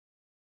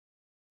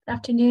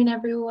Afternoon,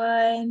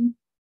 everyone.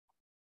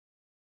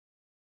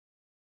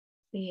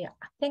 I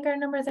think our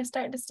numbers are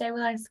starting to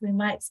stabilize, so we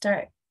might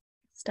start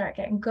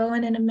getting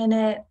going in a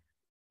minute.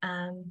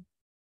 We're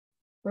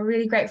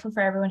really grateful for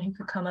everyone who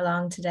could come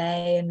along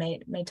today and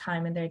made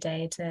time in their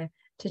day to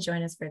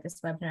join us for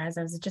this webinar. As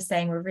I was just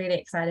saying, we're really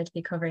excited to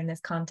be covering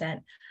this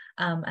content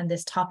and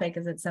this topic,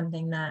 as it's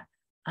something that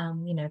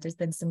there's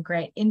been some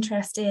great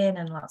interest in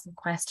and lots of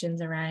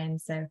questions around.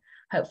 So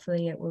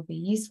hopefully it will be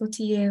useful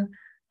to you,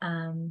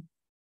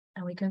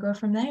 and we can go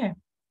from there.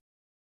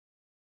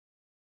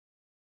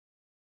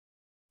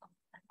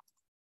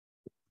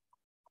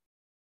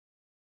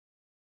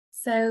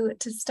 So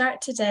to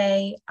start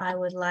today, I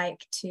would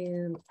like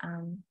to,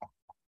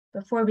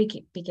 before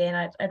we begin,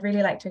 I'd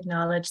really like to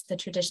acknowledge the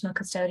traditional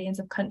custodians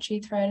of country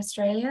throughout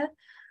Australia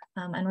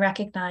and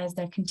recognise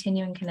their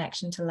continuing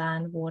connection to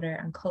land, water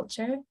and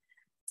culture.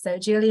 So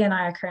Julia and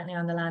I are currently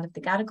on the land of the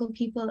Gadigal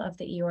people of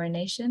the Eora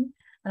Nation,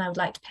 and I would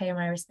like to pay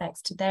my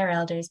respects to their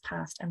elders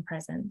past and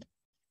present.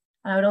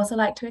 And I would also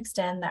like to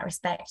extend that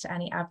respect to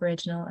any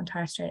Aboriginal and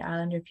Torres Strait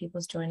Islander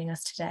peoples joining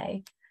us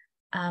today.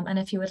 And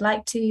if you would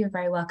like to, you're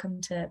very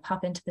welcome to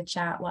pop into the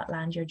chat what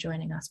land you're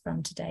joining us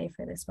from today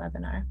for this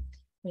webinar.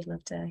 We'd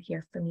love to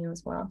hear from you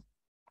as well.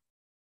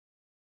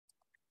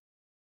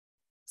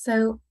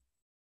 So,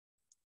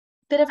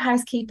 bit of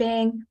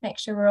housekeeping, make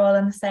sure we're all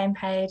on the same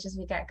page as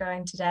we get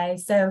going today.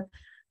 So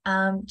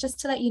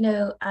just to let you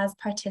know, as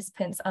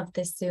participants of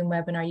this Zoom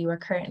webinar, you are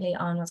currently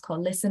on what's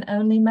called listen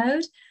only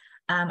mode.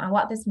 And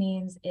what this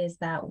means is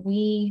that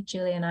we,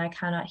 Julia and I,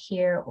 cannot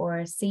hear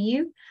or see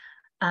you.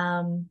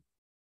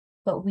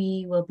 But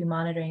we will be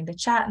monitoring the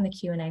chat and the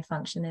Q&A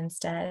function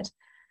instead.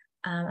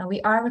 And we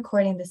are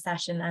recording this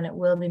session, and it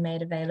will be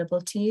made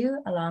available to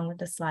you along with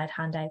the slide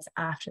handouts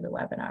after the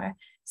webinar.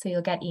 So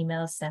you'll get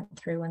emails sent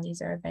through when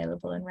these are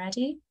available and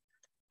ready.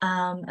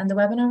 And the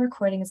webinar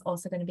recording is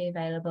also going to be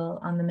available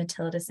on the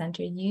Matilda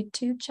Centre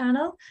YouTube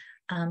channel.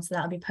 So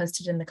that'll be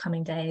posted in the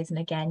coming days. And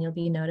again, you'll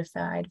be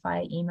notified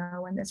via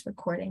email when this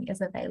recording is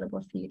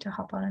available for you to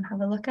hop on and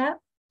have a look at.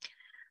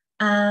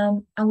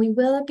 And we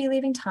will be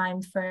leaving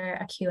time for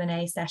a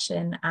Q&A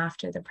session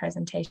after the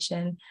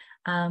presentation.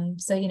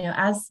 So,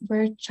 as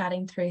we're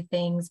chatting through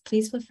things,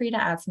 please feel free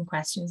to add some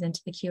questions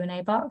into the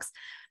Q&A box.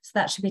 So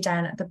that should be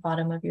down at the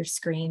bottom of your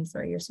screens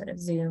where your sort of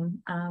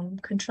Zoom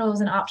controls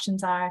and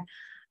options are.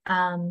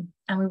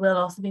 And we will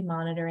also be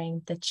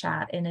monitoring the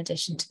chat in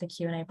addition to the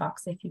Q&A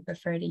box if you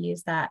prefer to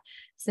use that.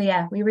 So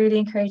yeah, we really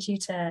encourage you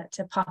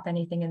to pop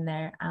anything in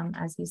there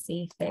as you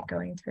see fit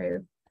going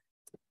through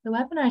the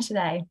webinar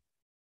today.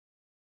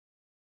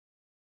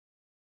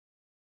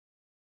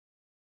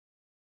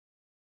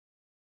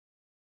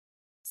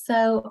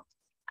 So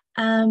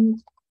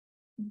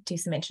do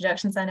some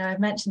introductions. I know I've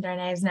mentioned our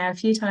names now a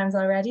few times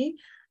already,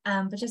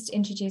 but just to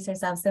introduce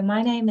ourselves. So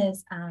my name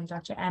is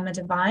Dr. Emma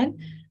Devine,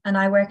 and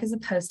I work as a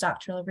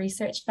postdoctoral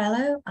research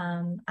fellow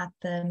at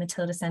the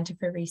Matilda Centre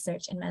for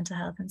Research in Mental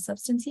Health and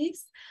Substance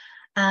Use.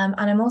 And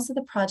I'm also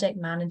the project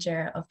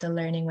manager of the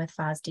Learning with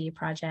FASD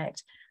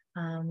project.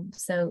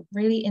 So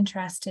really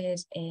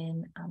interested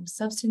in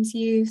substance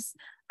use,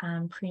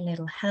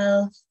 prenatal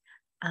health,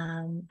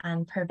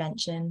 and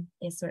prevention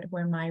is sort of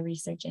where my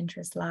research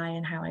interests lie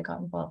and how I got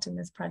involved in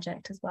this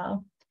project as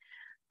well.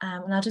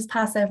 And I'll just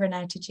pass over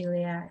now to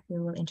Julia,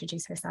 who will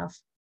introduce herself.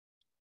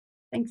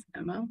 Thanks,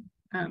 Emma.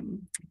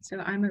 So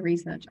I'm a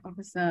research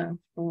officer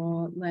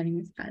for Learning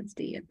with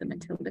FASD at the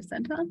Matilda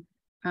Centre.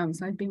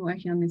 So I've been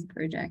working on this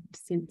project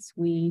since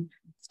we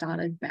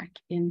started back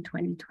in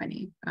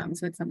 2020.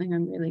 So it's something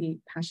I'm really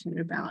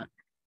passionate about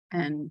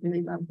and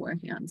really love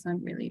working on. So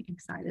I'm really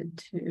excited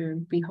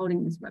to be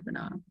holding this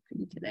webinar for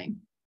you today.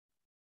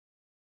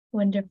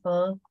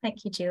 Wonderful.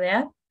 Thank you,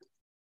 Julia.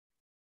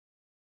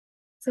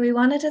 So we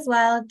wanted as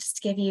well just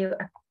to give you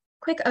a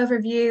quick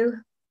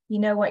overview,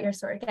 what you're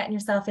sort of getting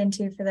yourself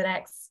into for the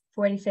next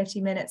 40,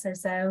 50 minutes or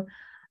so.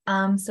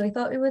 So we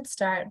thought we would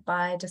start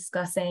by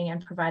discussing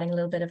and providing a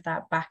little bit of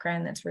that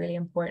background that's really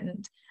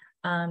important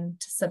to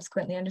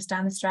subsequently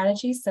understand the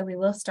strategy. So we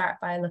will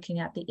start by looking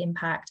at the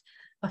impact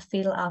of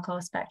fetal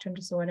alcohol spectrum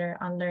disorder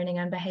on learning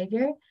and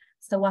behaviour.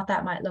 So what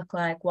that might look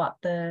like, what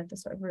the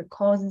sort of root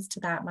causes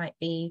to that might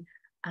be,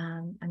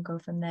 and go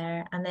from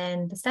there. And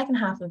then the second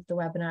half of the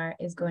webinar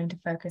is going to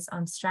focus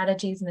on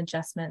strategies and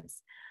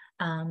adjustments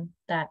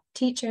that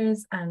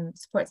teachers and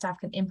support staff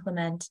can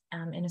implement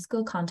in a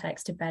school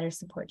context to better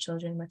support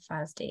children with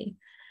FASD.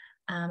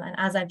 And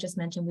as I've just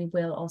mentioned, we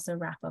will also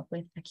wrap up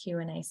with a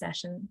Q&A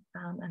session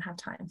and have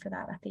time for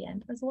that at the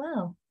end as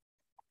well.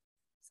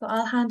 So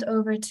I'll hand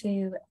over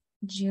to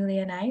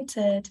Julia now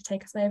to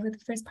take us away with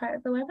the first part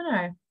of the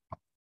webinar.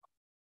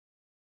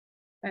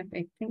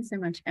 Perfect. Thanks so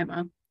much,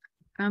 Emma.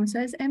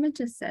 So as Emma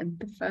just said,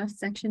 the first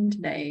section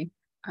today,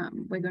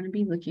 we're going to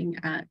be looking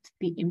at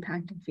the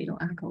impact of fetal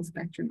alcohol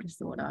spectrum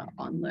disorder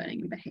on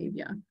learning and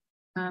behaviour,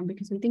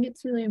 because we think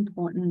it's really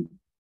important to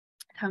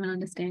have an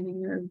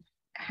understanding of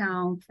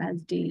how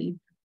FASD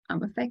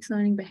affects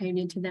learning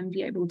behaviour to then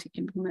be able to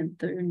implement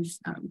those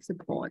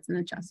supports and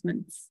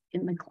adjustments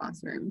in the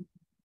classroom.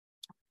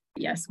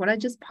 Yes, what I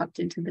just popped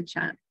into the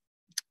chat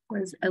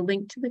was a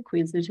link to the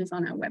quiz, which is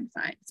on our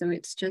website. So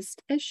it's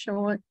just a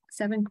short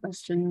 7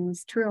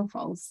 questions, true or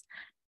false.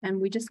 And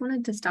we just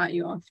wanted to start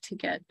you off to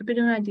get a bit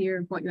of an idea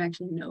of what you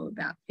actually know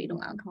about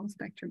fetal alcohol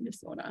spectrum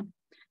disorder.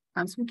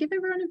 So we'll give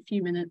everyone a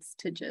few minutes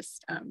to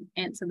just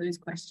answer those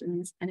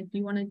questions. And if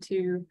you wanted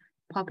to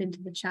pop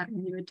into the chat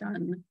when you were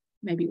done,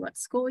 maybe what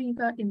score you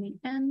got in the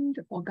end,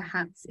 or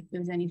perhaps if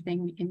there's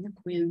anything in the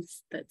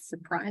quiz that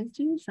surprised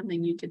you,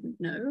 something you didn't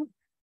know.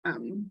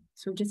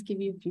 So we'll just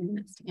give you a few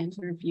minutes to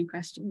answer a few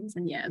questions.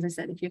 And yeah, as I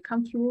said, if you're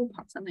comfortable,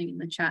 pop something in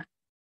the chat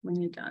when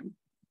you're done.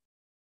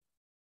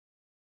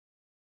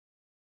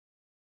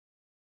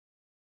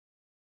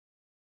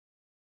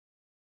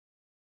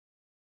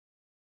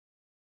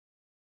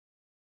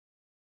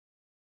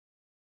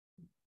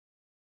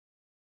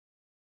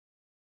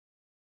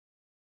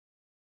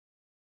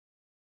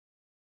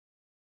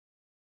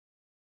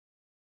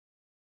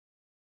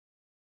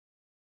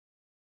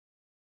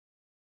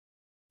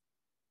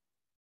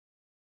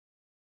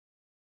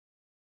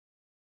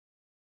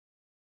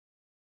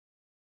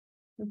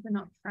 We're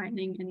not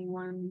frightening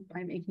anyone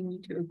by making you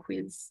do a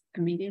quiz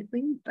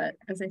immediately, but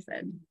as I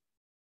said,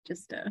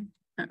 just a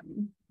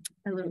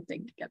little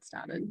thing to get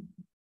started.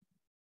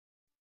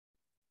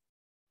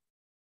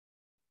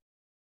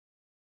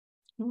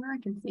 Well, I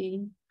can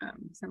see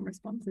some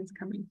responses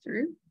coming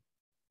through.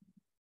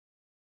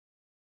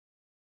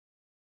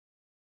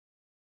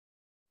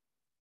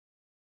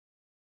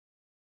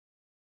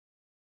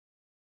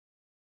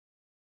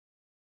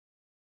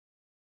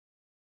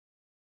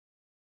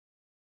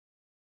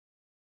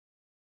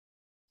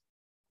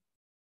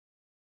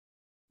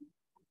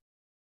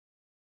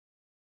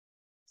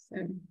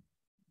 So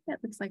yeah, it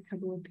looks like a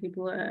couple of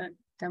people are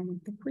done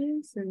with the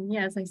quiz. And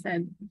yeah, as I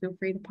said, feel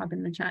free to pop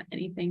in the chat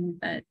anything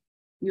that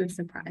you were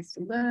surprised to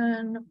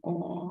learn,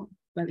 or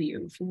whether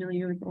you're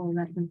familiar with all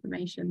that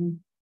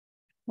information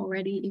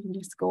already, even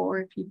your score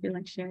if you feel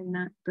like sharing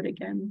that. But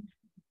again,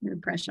 no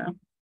pressure.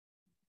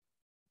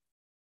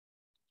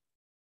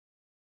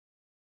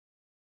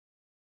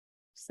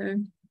 So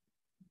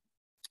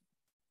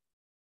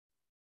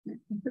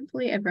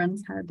hopefully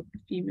everyone's had a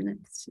few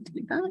minutes to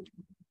do that.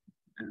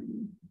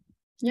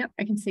 Yep,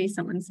 I can see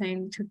someone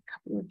saying took a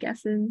couple of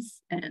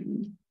guesses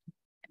and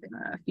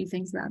a few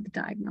things about the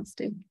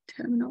diagnostic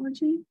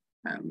terminology.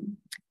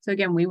 So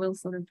again, we will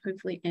sort of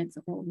hopefully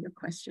answer all of your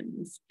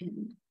questions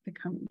in the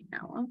coming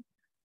hour.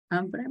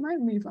 But I might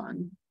move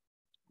on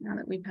now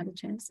that we've had a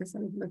chance to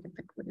sort of look at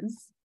the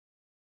quiz,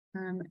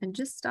 and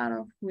just start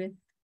off with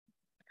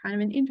kind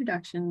of an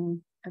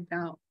introduction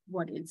about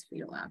what is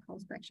fetal alcohol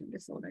spectrum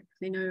disorder.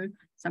 Because I know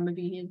some of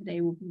you here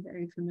today will be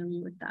very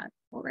familiar with that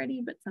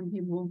already, but some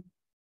people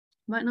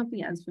might not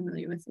be as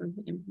familiar with sort of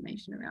the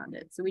information around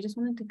it. So we just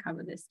wanted to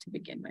cover this to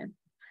begin with.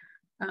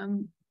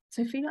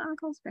 So fetal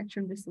alcohol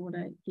spectrum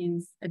disorder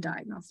is a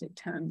diagnostic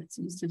term that's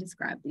used to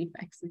describe the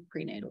effects of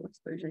prenatal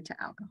exposure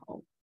to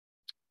alcohol.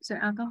 So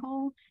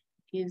alcohol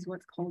is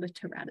what's called a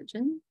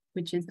teratogen,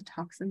 which is a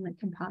toxin that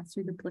can pass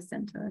through the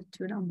placenta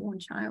to an unborn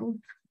child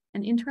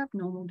and interrupt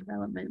normal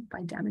development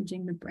by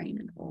damaging the brain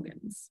and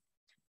organs.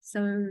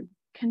 So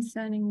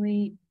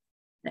concerningly,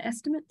 the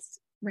estimates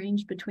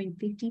range between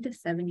 50 to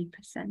 70%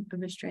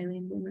 of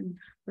Australian women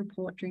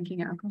report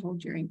drinking alcohol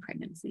during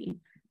pregnancy,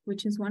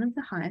 which is one of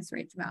the highest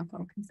rates of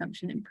alcohol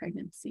consumption in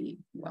pregnancy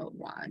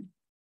worldwide.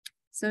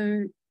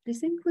 So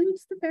this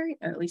includes the very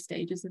early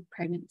stages of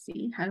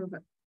pregnancy.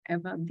 However,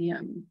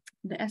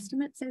 the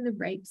estimates say the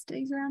rate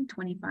stays around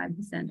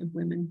 25% of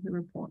women who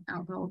report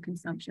alcohol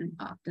consumption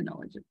after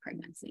knowledge of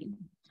pregnancy.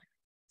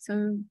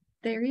 So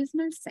there is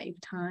no safe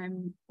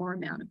time or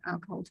amount of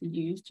alcohol to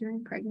use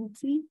during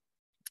pregnancy.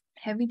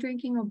 Heavy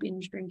drinking or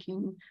binge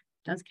drinking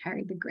does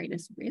carry the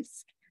greatest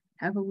risk.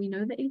 However, we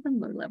know that even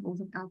low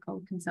levels of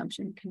alcohol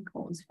consumption can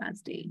cause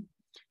FASD.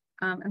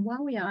 And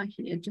while we are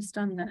here, just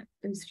on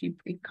those few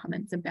brief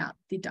comments about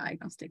the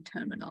diagnostic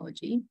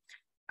terminology,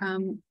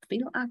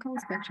 fetal alcohol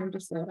spectrum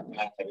disorder.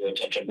 Have your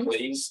attention,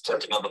 please.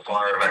 Testing of the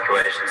fire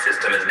evacuation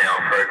system is now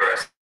in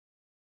progress.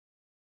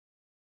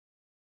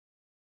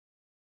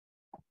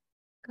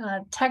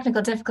 God,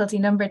 technical difficulty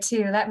number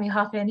 2. Let me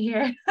hop in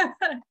here.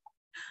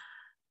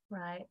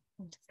 Right,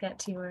 I'll just get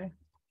to your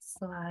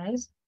slide.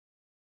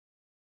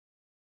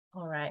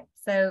 All right,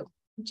 so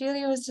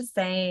Julia was just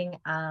saying,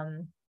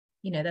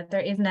 that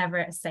there is never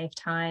a safe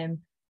time,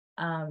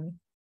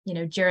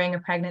 during a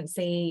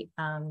pregnancy,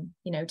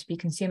 to be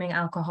consuming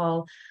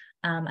alcohol,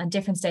 and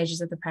different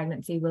stages of the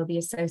pregnancy will be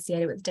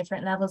associated with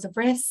different levels of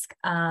risk.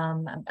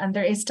 And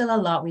there is still a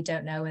lot we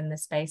don't know in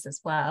this space as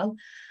well.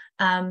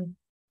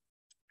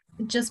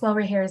 Just while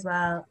we're here as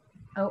well,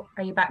 oh,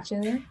 are you back,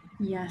 Julia?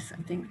 Yes,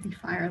 I think the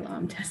fire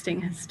alarm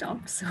testing has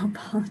stopped, so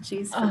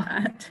apologies for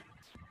that.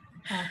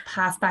 I'll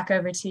pass back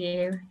over to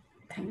you.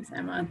 Thanks,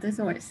 Emma. There's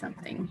always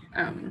something.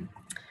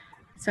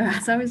 So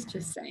as I was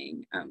just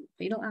saying,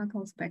 fetal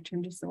alcohol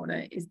spectrum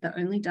disorder is the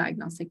only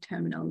diagnostic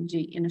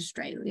terminology in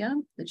Australia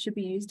that should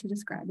be used to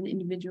describe an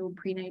individual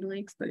prenatally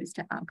exposed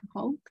to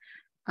alcohol.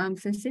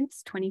 So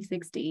since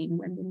 2016,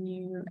 when the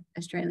new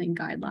Australian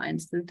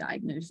guidelines for the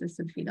diagnosis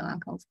of fetal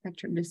alcohol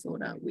spectrum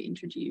disorder were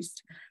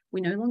introduced, we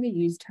no longer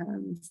use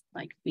terms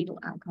like fetal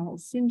alcohol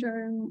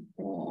syndrome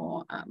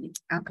or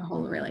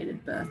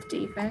alcohol-related birth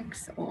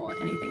defects or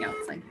anything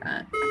else like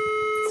that.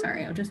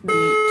 Sorry, I'll just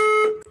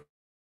mute.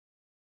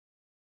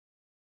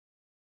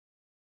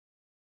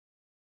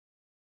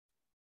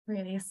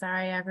 Really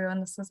sorry, everyone.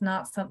 This was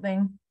not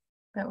something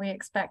that we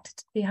expected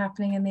to be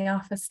happening in the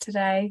office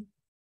today.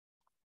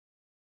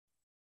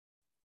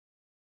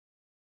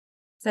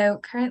 So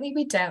currently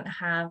we don't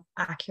have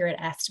accurate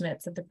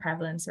estimates of the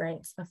prevalence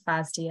rates of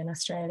FASD in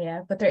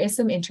Australia, but there is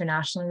some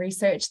international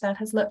research that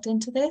has looked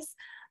into this.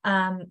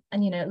 And,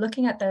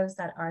 looking at those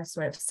that are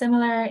sort of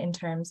similar in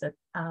terms of,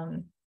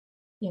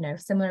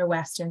 similar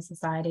Western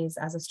societies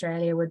as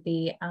Australia would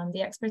be,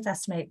 the experts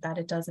estimate that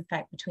it does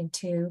affect between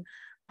 2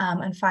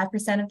 and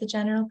 5% of the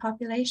general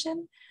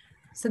population.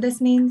 So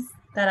this means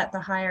that at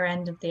the higher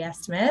end of the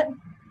estimate,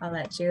 I'll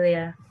let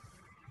Julia.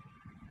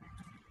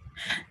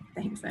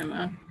 Thanks,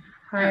 Emma.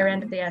 Higher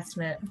end of the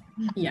estimate.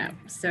 Yeah,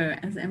 so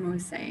as Emma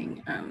was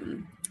saying,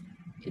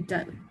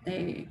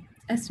 they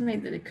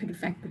estimate that it could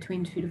affect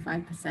between 2 to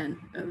 5%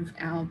 of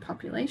our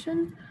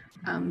population.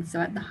 So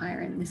at the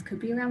higher end, this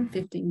could be around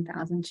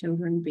 15,000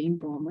 children being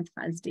born with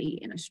FASD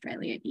in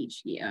Australia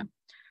each year.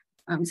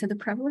 So the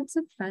prevalence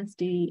of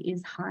FASD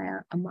is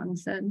higher among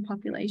certain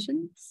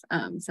populations,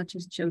 such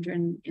as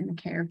children in the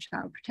care of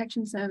child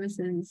protection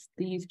services,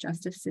 the youth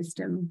justice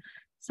system,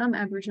 some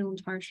Aboriginal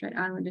and Torres Strait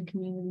Islander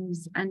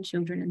communities, and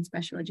children in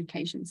special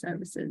education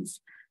services.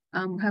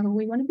 However,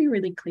 we want to be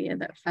really clear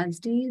that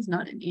FASD is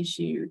not an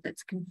issue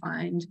that's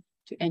confined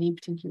to any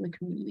particular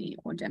community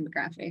or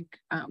demographic.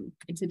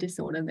 It's a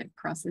disorder that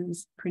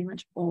crosses pretty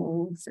much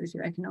all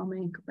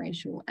socioeconomic,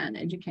 racial, and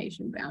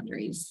education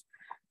boundaries.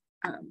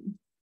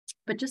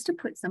 But just to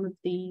put some of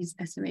these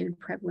estimated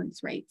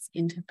prevalence rates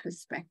into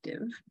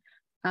perspective,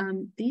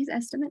 these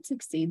estimates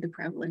exceed the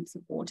prevalence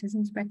of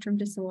autism spectrum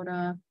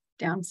disorder,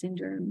 Down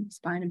syndrome,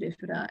 spina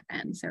bifida,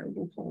 and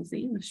cerebral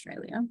palsy in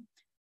Australia.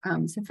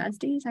 So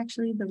FASD is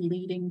actually the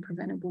leading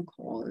preventable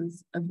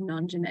cause of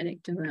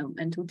non-genetic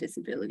developmental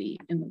disability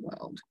in the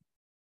world.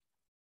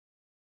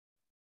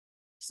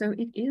 So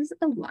it is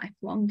a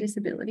lifelong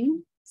disability.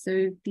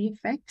 So the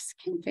effects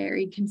can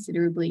vary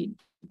considerably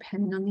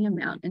depending on the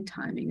amount and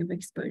timing of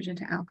exposure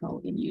to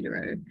alcohol in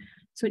utero.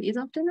 So it is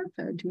often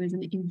referred to as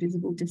an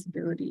invisible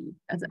disability,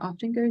 as it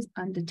often goes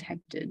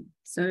undetected.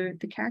 So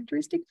the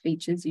characteristic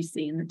features you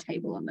see in the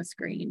table on the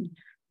screen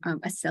are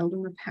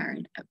seldom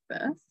apparent at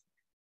birth,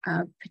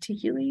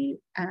 particularly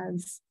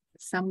as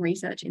some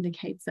research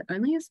indicates that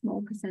only a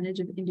small percentage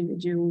of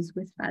individuals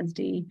with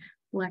FASD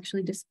will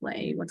actually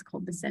display what's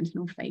called the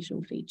sentinel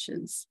facial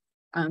features.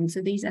 So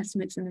these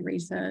estimates in the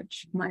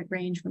research might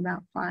range from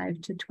about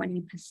 5 to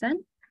 20%,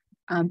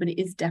 but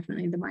it is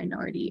definitely the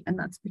minority, and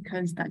that's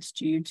because that's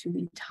due to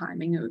the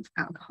timing of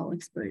alcohol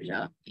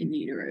exposure in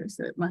utero.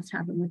 So it must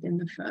happen within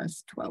the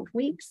first 12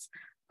 weeks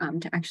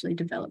to actually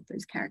develop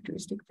those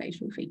characteristic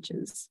facial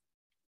features.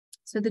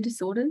 So the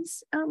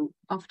disorder's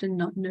often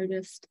not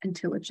noticed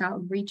until a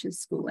child reaches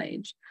school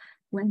age,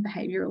 when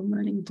behavioural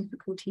learning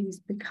difficulties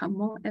become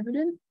more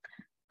evident.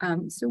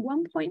 So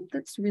one point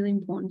that's really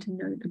important to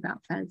note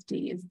about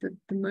FASD is that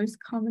the most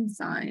common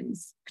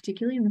signs,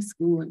 particularly in the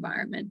school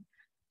environment,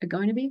 are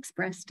going to be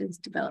expressed as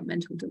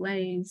developmental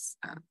delays,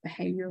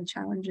 behavioural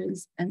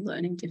challenges, and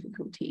learning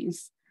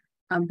difficulties.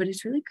 But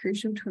it's really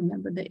crucial to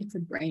remember that it's a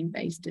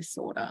brain-based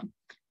disorder.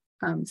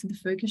 So the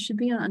focus should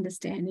be on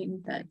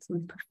understanding that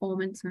sort of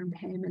performance or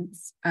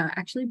impairments are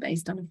actually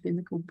based on a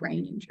physical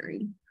brain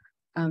injury.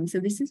 So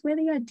this is where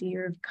the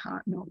idea of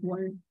can't not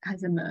won't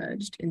has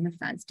emerged in the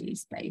FASD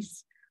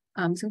space.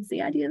 So it's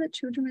the idea that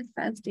children with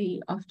FASD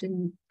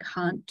often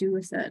can't do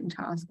a certain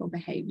task or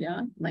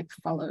behaviour, like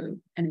follow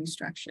an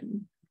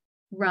instruction,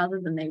 rather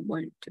than they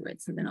won't do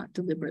it, so they're not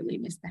deliberately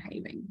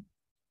misbehaving.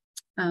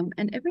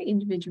 And every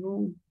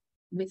individual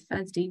with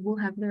FASD will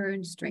have their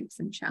own strengths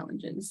and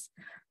challenges.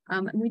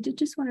 And we did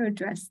just want to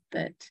address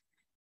that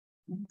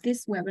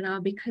this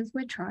webinar, because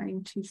we're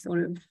trying to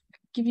sort of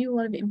give you a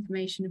lot of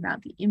information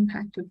about the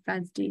impact of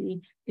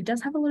FASD, it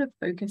does have a lot of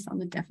focus on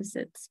the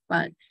deficits,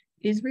 but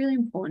it is really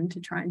important to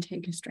try and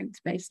take a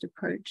strengths-based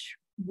approach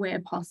where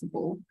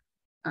possible.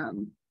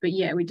 But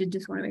yeah, we did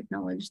just want to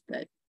acknowledge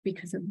that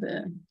because of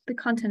the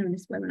content of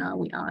this webinar,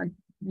 we are,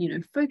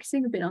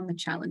 focusing a bit on the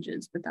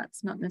challenges, but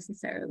that's not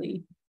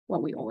necessarily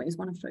what we always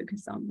want to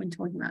focus on when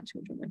talking about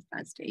children with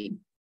FASD.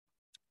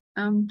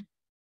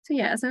 So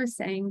yeah, as I was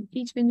saying,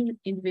 each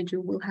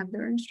individual will have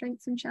their own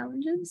strengths and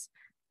challenges,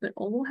 but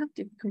all will have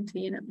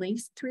difficulty in at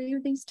least 3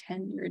 of these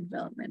 10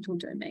 neurodevelopmental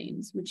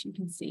domains, which you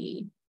can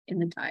see in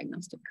the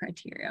diagnostic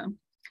criteria.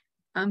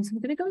 So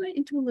we're going to go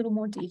into a little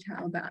more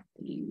detail about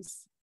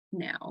these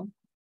now.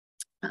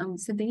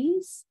 So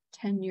these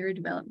 10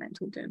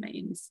 neurodevelopmental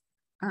domains,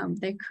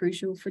 they're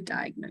crucial for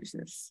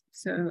diagnosis.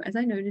 So as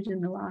I noted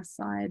in the last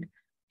slide,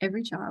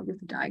 every child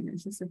with a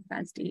diagnosis of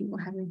FASD will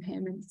have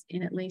impairments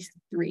in at least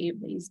 3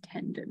 of these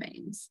 10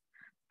 domains.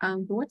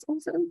 But what's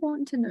also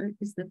important to note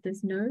is that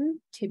there's no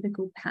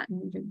typical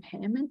pattern of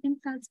impairment in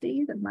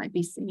FASD that might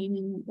be seen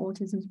in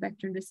autism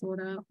spectrum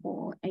disorder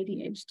or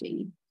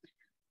ADHD.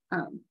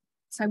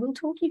 So I will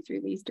talk you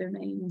through these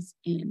domains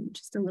in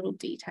just a little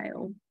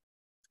detail.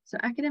 So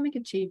academic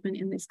achievement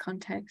in this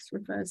context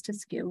refers to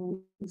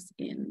skills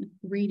in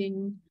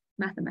reading,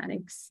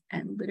 mathematics,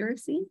 and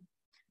literacy.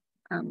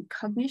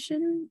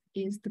 Cognition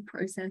is the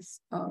process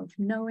of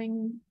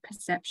knowing,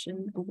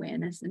 perception,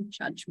 awareness, and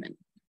judgment.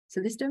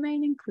 So this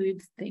domain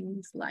includes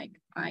things like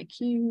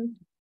IQ,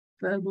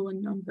 verbal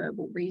and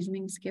nonverbal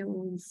reasoning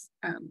skills,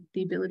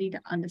 the ability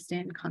to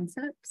understand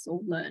concepts or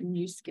learn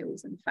new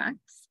skills and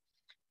facts,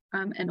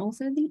 and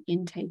also the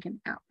intake and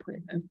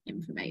output of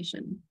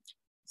information.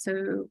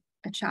 So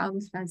a child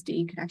with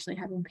FASD could actually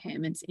have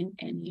impairments in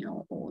any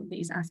or all of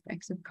these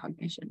aspects of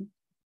cognition.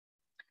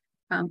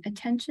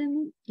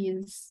 Attention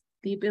is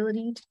the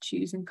ability to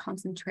choose and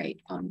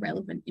concentrate on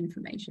relevant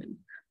information.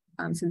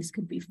 So this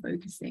could be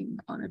focusing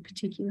on a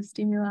particular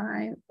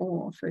stimuli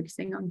or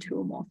focusing on two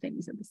or more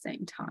things at the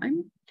same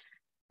time.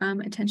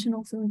 Attention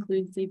also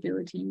includes the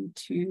ability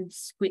to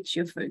switch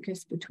your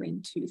focus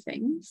between two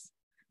things.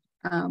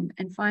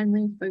 And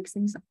finally,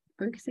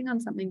 focusing on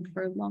something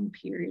for a long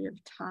period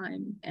of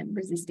time and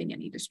resisting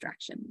any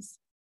distractions.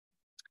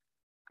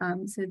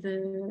 So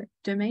the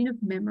domain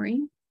of memory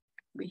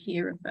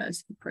here refers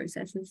to the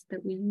processes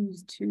that we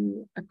use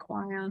to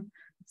acquire,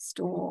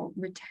 store,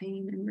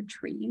 retain, and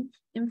retrieve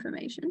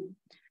information.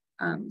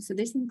 So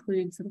this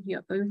includes sort of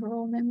your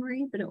overall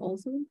memory, but it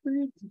also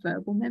includes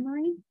verbal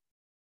memory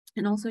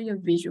and also your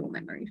visual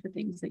memory for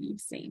things that you've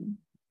seen.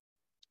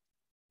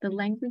 The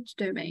language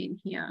domain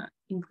here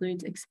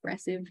includes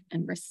expressive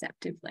and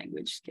receptive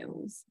language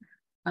skills.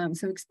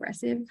 So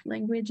expressive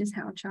language is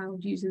how a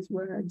child uses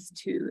words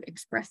to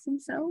express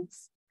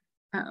themselves.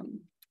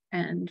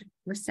 And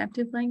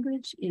receptive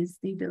language is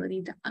the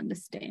ability to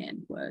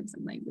understand words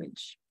and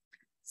language.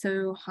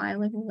 So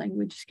high-level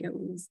language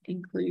skills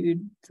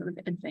include sort of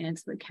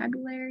advanced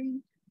vocabulary,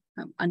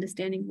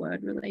 understanding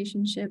word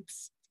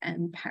relationships,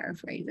 and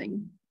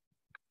paraphrasing.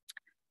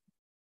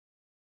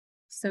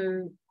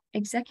 So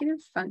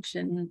executive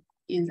function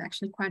is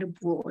actually quite a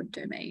broad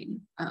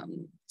domain.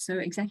 So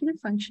executive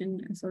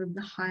function are sort of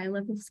the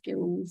high-level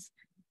skills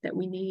that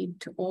we need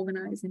to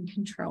organize and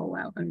control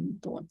our own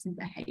thoughts and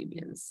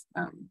behaviors.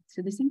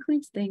 So this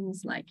includes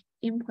things like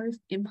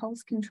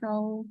impulse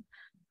control,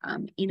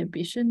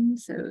 inhibition,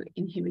 so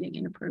inhibiting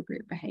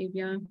inappropriate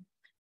behavior.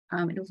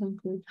 It also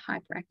includes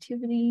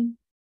hyperactivity,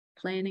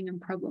 planning and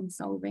problem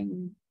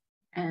solving,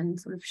 and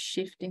sort of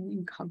shifting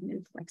in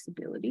cognitive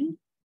flexibility.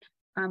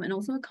 And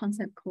also a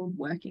concept called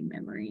working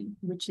memory,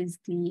 which is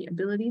the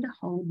ability to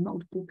hold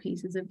multiple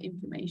pieces of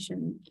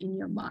information in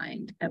your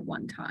mind at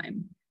one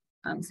time.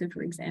 So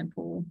for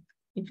example,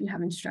 if you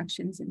have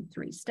instructions in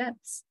 3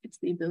 steps, it's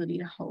the ability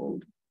to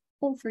hold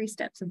all 3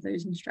 steps of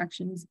those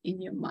instructions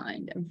in your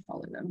mind and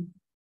follow them.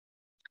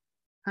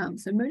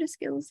 So motor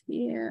skills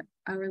here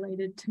are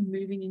related to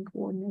moving and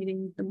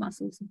coordinating the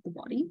muscles of the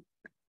body.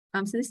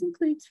 So this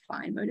includes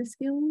fine motor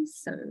skills,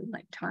 so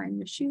like tying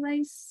your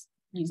shoelace,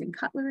 using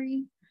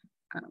cutlery,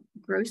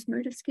 gross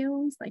motor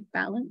skills like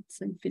balance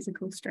and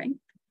physical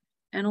strength,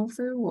 and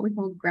also what we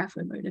call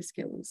graphomotor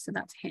skills, so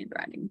that's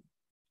handwriting.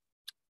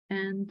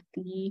 And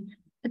the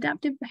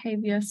adaptive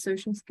behavior,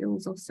 social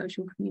skills, or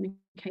social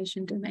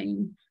communication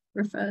domain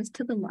refers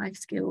to the life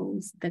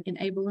skills that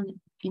enable an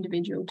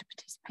individual to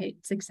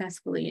participate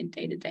successfully in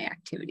day-to-day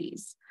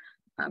activities.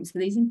 So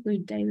these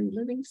include daily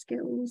living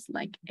skills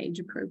like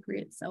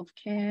age-appropriate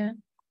self-care,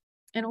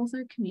 and also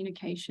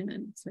communication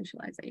and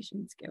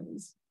socialization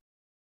skills.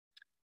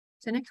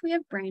 So next we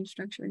have brain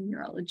structure and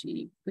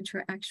neurology, which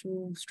are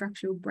actual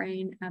structural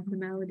brain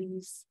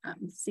abnormalities,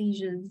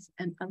 seizures,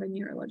 and other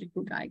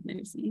neurological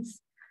diagnoses.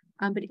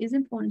 But it is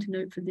important to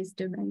note for this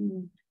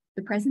domain,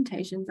 the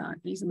presentations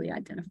aren't easily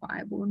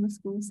identifiable in the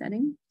school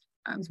setting.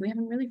 So we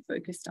haven't really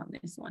focused on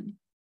this one.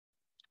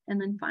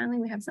 And then finally,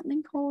 we have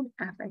something called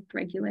affect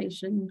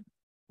regulation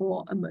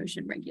or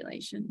emotion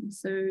regulation.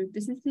 So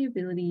this is the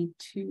ability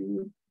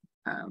to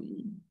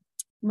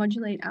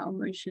modulate our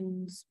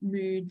emotions,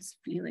 moods,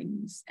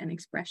 feelings, and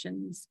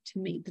expressions to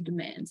meet the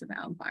demands of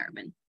our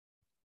environment.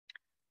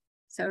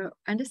 So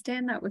I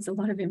understand that was a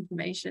lot of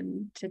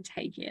information to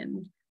take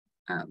in,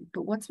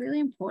 but what's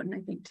really important, I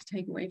think, to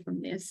take away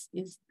from this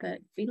is that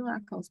fetal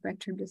alcohol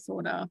spectrum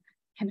disorder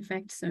can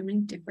affect so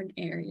many different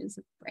areas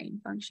of brain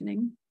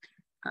functioning.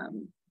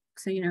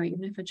 So, you know,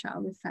 even if a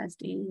child with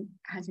FASD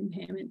has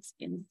impairments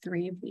in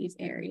 3 of these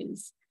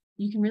areas,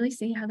 you can really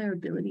see how their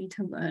ability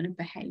to learn and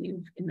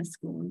behave in the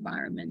school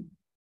environment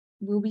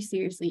will be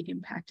seriously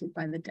impacted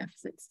by the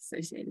deficits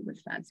associated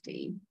with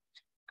FASD.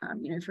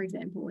 You know, for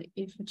example,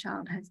 if a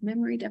child has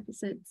memory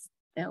deficits,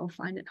 they'll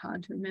find it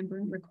hard to remember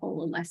and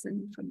recall a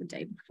lesson from the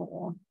day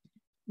before.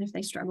 And if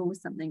they struggle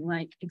with something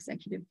like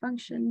executive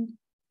function,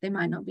 they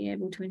might not be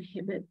able to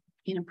inhibit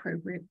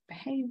inappropriate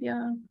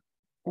behavior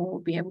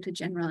or be able to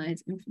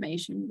generalize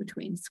information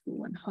between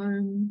school and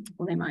home,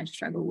 or they might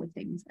struggle with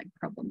things like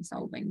problem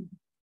solving.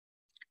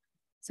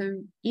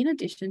 So in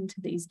addition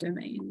to these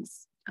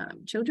domains,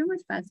 children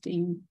with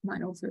FASD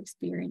might also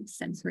experience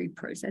sensory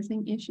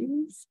processing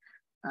issues.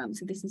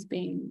 So this is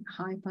being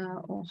hyper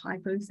or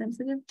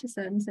hyposensitive to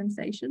certain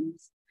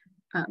sensations.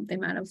 They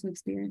might also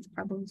experience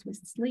problems with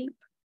sleep,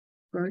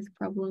 growth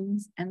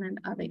problems, and then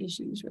other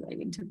issues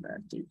relating to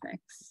birth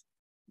defects.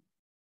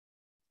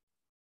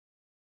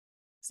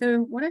 So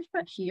what I've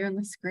got here on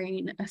the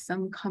screen are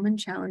some common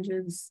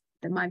challenges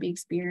that might be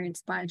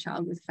experienced by a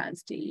child with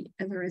FASD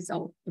as a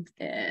result of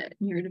their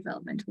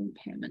neurodevelopmental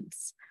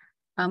impairments.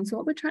 So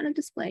what we're trying to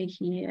display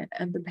here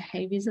are the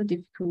behaviours or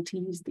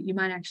difficulties that you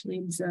might actually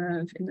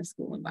observe in the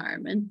school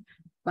environment,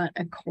 but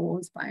are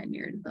caused by a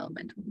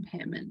neurodevelopmental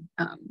impairment.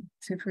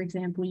 So for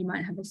example, you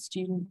might have a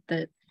student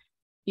that,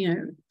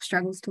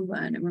 struggles to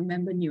learn and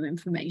remember new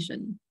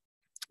information.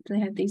 They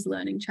have these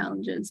learning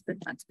challenges, but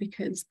that's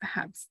because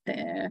perhaps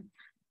their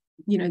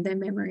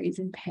memory is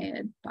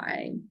impaired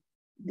by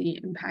the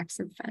impacts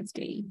of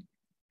FASD.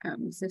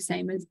 So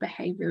same as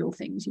behavioural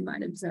things you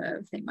might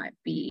observe, they might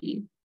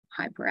be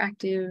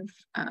hyperactive,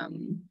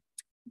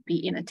 be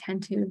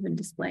inattentive and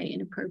display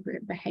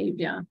inappropriate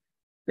behaviour.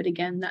 But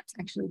again, that's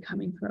actually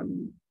coming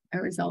from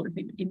a result of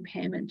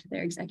impairment to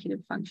their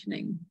executive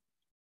functioning.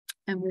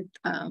 And with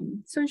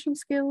social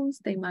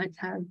skills, they might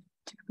have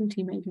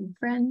difficulty making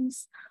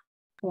friends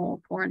or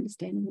poor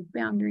understanding of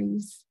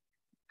boundaries.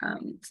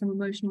 Some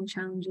emotional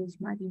challenges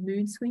might be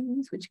mood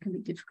swings, which can be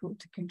difficult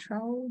to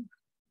control,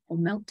 or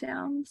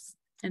meltdowns.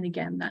 And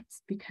again,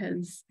 that's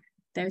because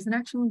there's an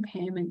actual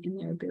impairment in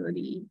their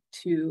ability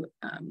to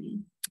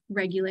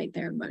regulate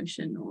their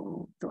emotion,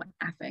 or the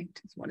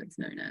affect is what it's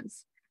known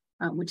as,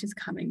 which is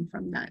coming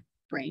from that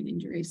brain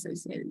injury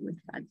associated with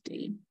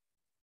FASD.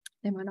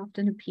 They might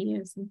often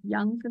appear sort of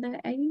young for their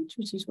age,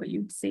 which is what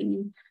you'd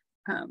see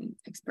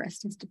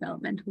expressed as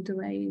developmental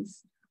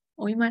delays.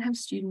 Or you might have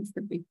students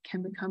that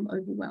can become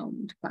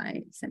overwhelmed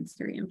by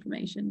sensory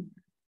information,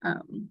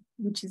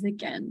 which is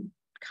again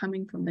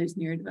coming from those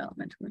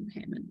neurodevelopmental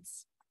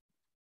impairments.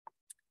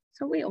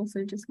 So what we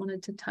also just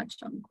wanted to touch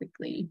on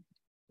quickly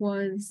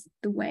was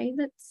the way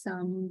that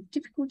some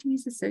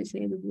difficulties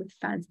associated with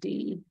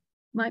FASD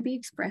might be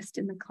expressed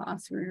in the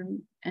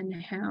classroom, and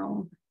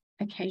how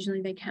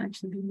occasionally they can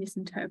actually be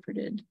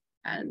misinterpreted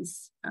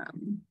as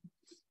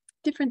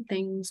different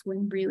things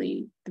when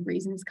really the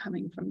reason is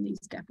coming from these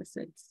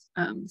deficits.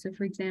 So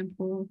for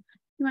example,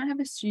 you might have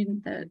a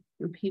student that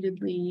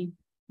repeatedly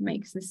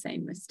makes the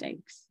same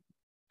mistakes,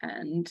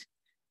 and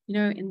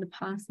in the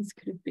past this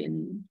could have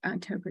been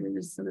interpreted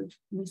as sort of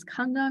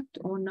misconduct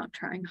or not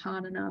trying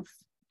hard enough,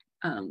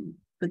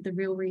 but the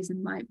real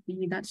reason might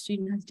be that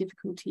student has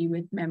difficulty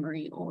with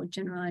memory or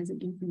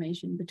generalizing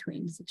information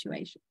between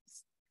situations.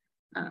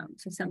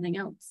 So something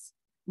else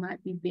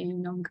might be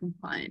being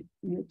non-compliant,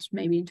 which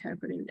may be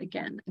interpreted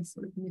again as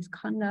sort of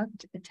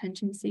misconduct,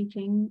 attention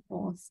seeking,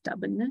 or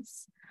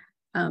stubbornness.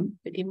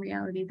 But in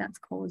reality, that's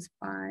caused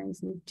by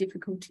sort of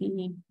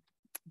difficulty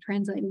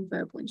translating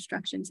verbal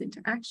instructions into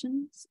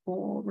actions,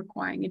 or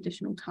requiring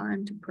additional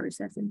time to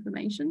process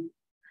information.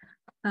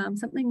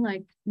 Something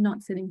like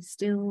not sitting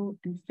still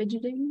and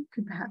fidgeting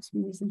could perhaps be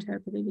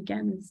misinterpreted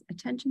again as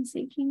attention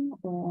seeking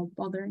or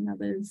bothering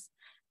others.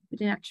 But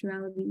in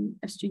actuality,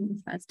 a student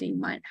with FASD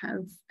might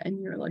have a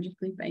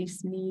neurologically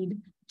based need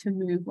to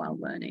move while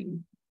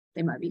learning.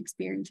 They might be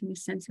experiencing a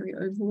sensory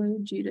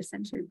overload due to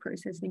sensory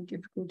processing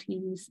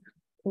difficulties,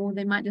 or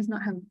they might just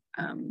not have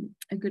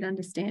a good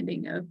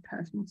understanding of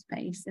personal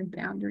space and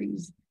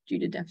boundaries due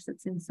to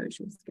deficits in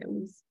social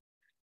skills.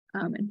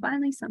 And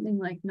finally, something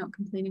like not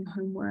completing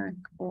homework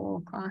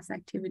or class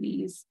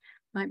activities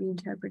might be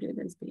interpreted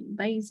as being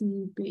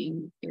lazy,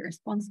 being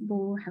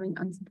irresponsible, having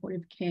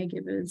unsupportive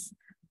caregivers,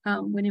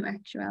 when in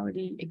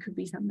actuality, it could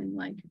be something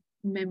like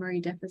memory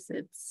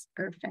deficits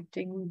are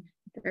affecting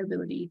their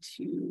ability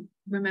to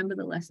remember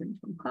the lesson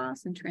from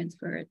class and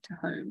transfer it to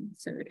home.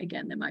 So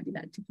again, there might be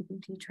that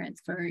difficulty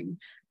transferring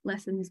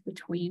lessons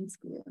between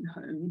school and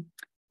home,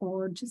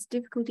 or just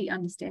difficulty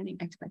understanding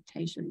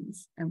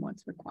expectations and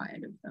what's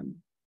required of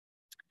them.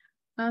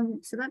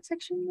 So that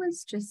section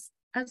was just,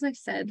 as I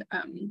said,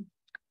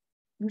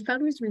 we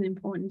felt it was really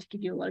important to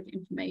give you a lot of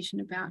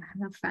information about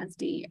how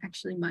FASD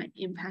actually might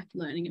impact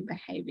learning and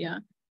behaviour,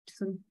 to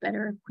sort of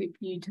better equip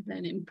you to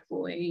then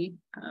employ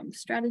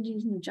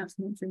strategies and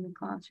adjustments in the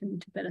classroom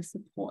to better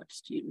support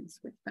students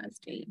with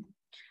FASD.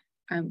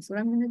 So what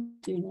I'm going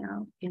to do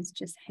now is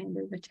just hand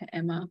over to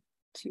Emma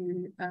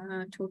to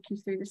talk you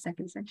through the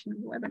second section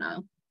of the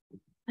webinar.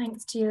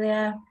 Thanks,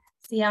 Julia.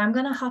 So yeah, I'm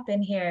going to hop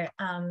in here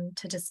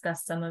to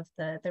discuss some of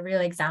the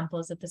real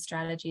examples of the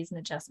strategies and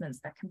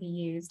adjustments that can be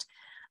used.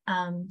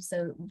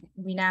 So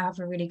we now have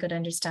a really good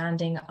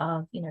understanding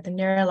of, the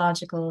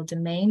neurological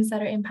domains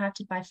that are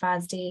impacted by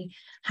FASD,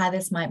 how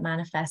this might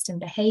manifest in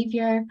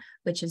behaviour,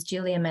 which, as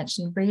Julia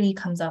mentioned, really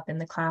comes up in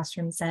the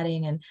classroom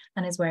setting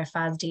and is where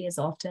FASD is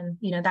often,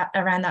 that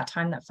around that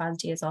time that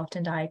FASD is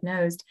often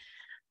diagnosed.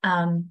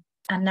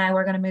 And now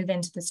we're going to move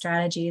into the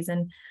strategies,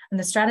 and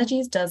the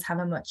strategies does have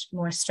a much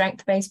more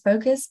strength-based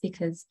focus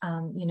because,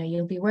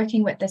 you'll be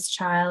working with this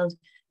child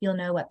you'll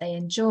know what they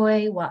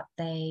enjoy, what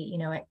they,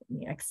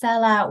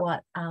 excel at,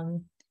 what,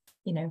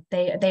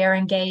 they are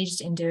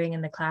engaged in doing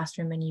in the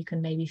classroom, and you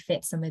can maybe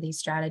fit some of these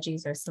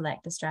strategies or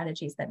select the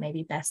strategies that may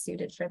be best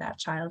suited for that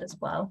child as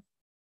well.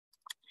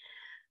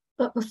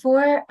 But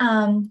before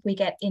we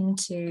get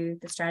into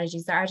the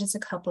strategies, there are just a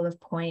couple of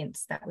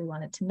points that we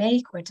wanted to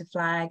make or to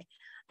flag.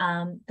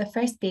 The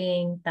first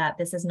being that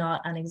this is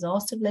not an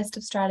exhaustive list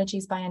of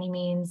strategies by any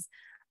means.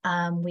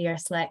 We are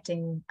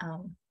selecting,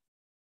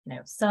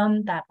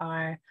 some that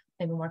are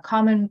maybe more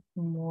common,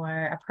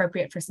 more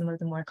appropriate for some of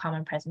the more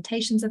common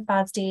presentations of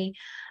FASD,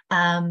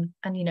 and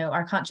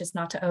are conscious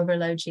not to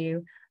overload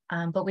you.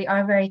 But we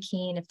are very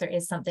keen if there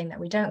is something that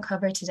we don't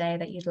cover today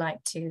that you'd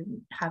like to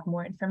have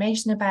more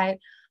information about.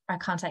 Our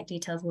contact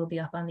details will be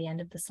up on the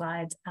end of the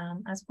slides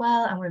as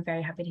well, and we're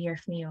very happy to hear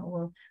from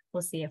you.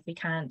 We'll see if we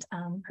can't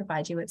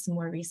provide you with some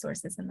more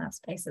resources in that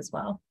space as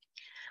well.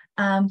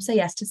 So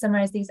yes, to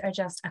summarize, these are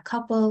just a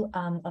couple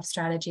of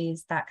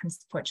strategies that can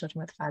support children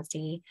with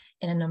FASD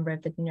in a number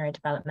of the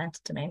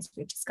neurodevelopmental domains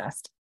we've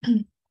discussed.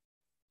 We'd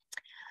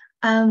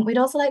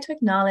also like to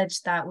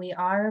acknowledge that we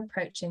are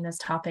approaching this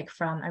topic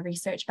from a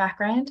research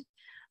background.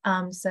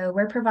 So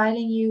we're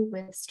providing you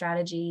with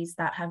strategies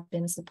that have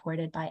been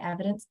supported by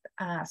evidence,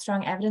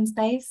 strong evidence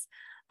base,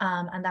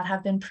 and that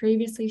have been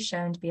previously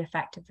shown to be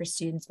effective for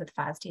students with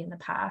FASD in the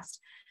past.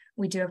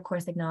 We do, of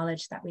course,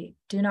 acknowledge that we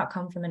do not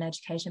come from an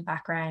education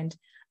background,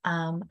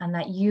 and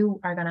that you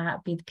are going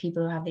to be the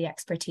people who have the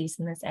expertise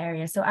in this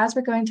area. So as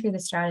we're going through the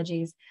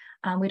strategies,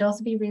 we'd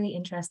also be really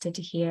interested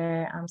to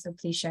hear, so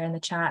please share in the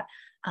chat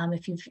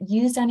if you've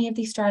used any of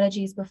these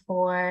strategies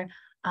before,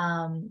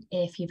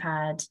 if you've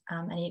had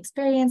any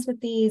experience with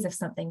these, if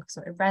something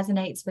sort of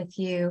resonates with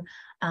you,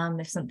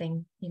 if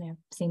something,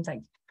 seems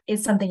like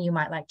is something you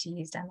might like to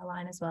use down the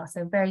line as well.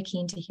 So very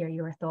keen to hear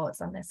your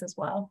thoughts on this as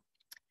well.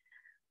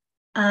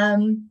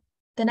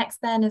 The next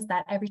then is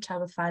that every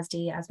child with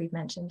FASD, as we've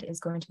mentioned, is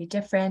going to be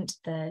different.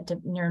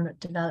 The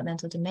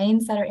neurodevelopmental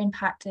domains that are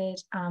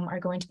impacted are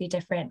going to be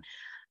different,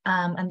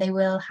 and they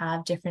will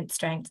have different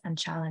strengths and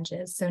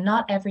challenges. So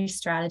not every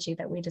strategy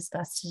that we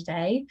discussed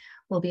today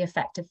will be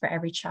effective for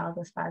every child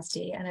with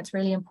FASD, and it's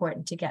really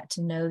important to get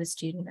to know the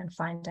student and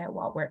find out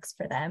what works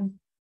for them.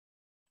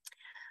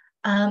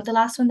 The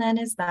last one then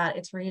is that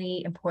it's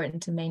really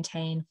important to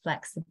maintain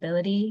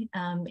flexibility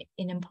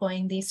in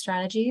employing these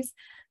strategies.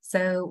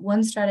 So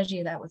one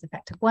strategy that was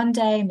effective one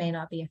day may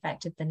not be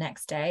effective the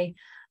next day.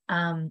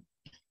 And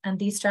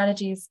these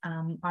strategies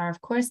are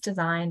of course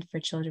designed for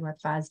children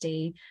with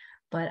FASD,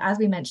 but as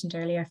we mentioned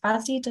earlier,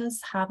 FASD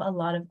does have a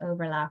lot of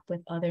overlap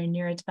with other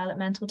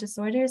neurodevelopmental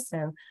disorders.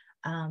 So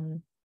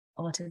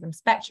autism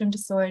spectrum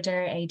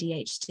disorder,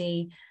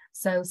 ADHD.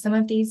 So some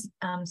of these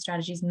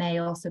strategies may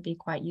also be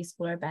quite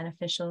useful or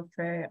beneficial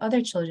for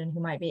other children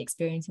who might be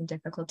experiencing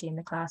difficulty in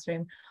the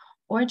classroom,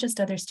 or just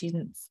other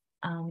students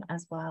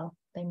as well.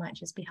 They might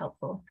just be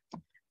helpful.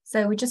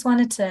 So we just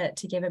wanted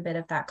to give a bit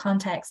of that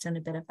context and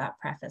a bit of that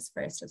preface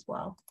first as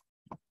well.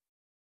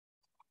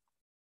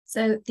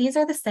 So these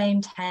are the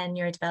same 10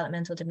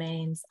 neurodevelopmental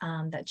domains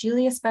that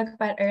Julia spoke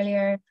about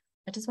earlier.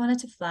 I just wanted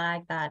to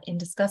flag that in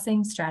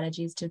discussing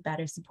strategies to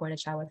better support a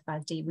child with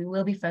FASD, we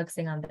will be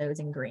focusing on those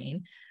in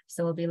green.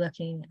 So we'll be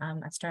looking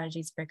at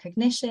strategies for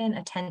cognition,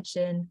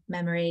 attention,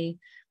 memory,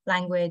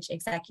 language,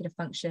 executive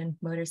function,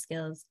 motor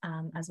skills,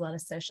 as well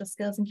as social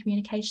skills and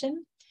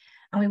communication.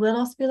 And we will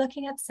also be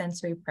looking at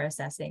sensory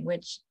processing,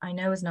 which I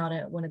know is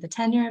not one of the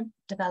 10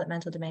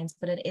 neurodevelopmental domains,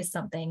 but it is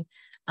something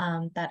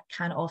that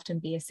can often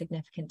be a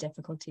significant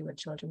difficulty with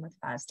children with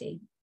FASD.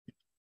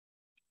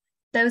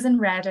 Those in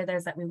red are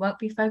those that we won't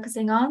be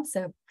focusing on,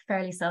 so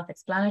fairly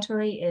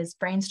self-explanatory is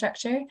brain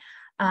structure.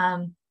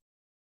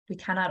 We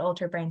cannot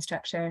alter brain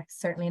structure,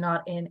 certainly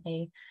not in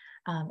a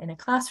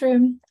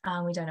classroom.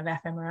 We don't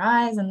have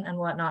fMRIs and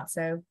whatnot,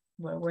 so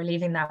we're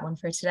leaving that one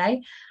for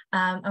today.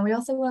 And we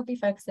also won't be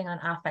focusing on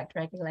affect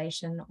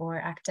regulation or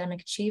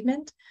academic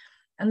achievement.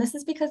 And this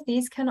is because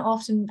these can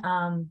often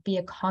be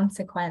a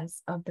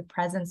consequence of the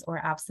presence or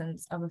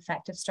absence of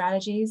effective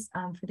strategies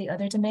for the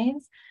other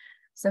domains.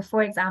 So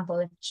for example,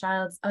 if a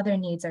child's other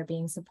needs are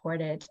being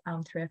supported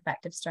through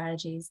effective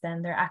strategies,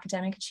 then their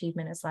academic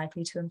achievement is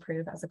likely to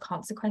improve as a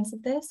consequence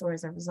of this or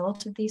as a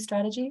result of these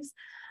strategies.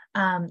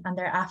 And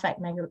their affect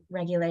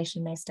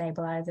regulation may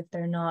stabilize if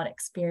they're not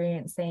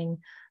experiencing,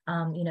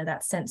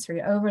 that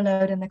sensory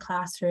overload in the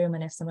classroom,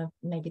 and if some of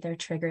maybe their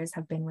triggers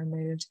have been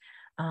removed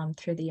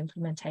through the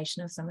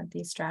implementation of some of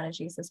these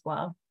strategies as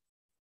well.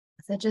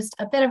 So just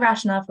a bit of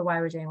rationale for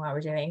why we're doing what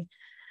we're doing.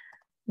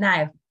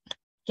 Now,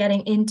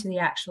 getting into the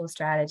actual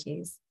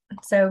strategies.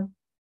 So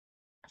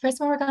first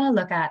one we're going to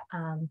look at,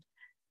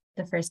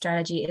 the first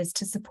strategy is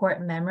to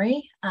support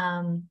memory,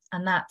 and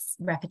that's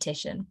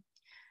repetition.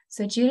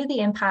 So due to the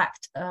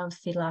impact of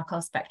fetal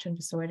alcohol spectrum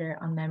disorder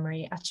on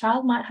memory, a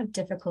child might have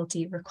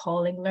difficulty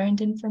recalling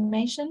learned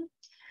information.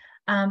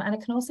 And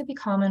it can also be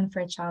common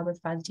for a child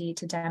with FASD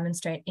to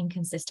demonstrate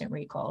inconsistent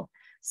recall.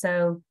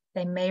 So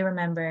they may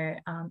remember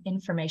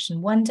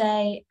information one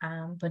day,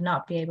 but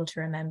not be able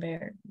to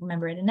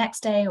remember it the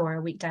next day or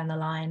a week down the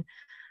line.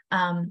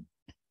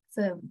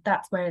 So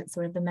that's where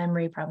sort of the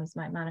memory problems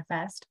might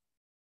manifest.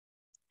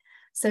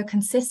 So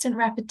consistent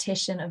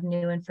repetition of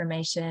new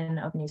information,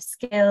 of new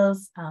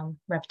skills,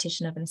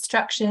 repetition of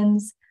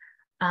instructions,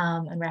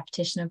 and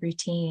repetition of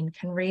routine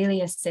can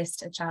really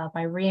assist a child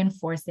by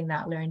reinforcing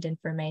that learned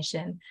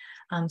information.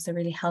 So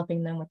really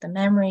helping them with the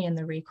memory and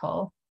the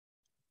recall.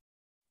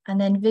 And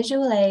then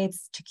visual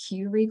aids to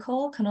cue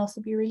recall can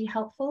also be really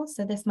helpful.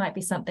 So this might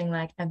be something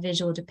like a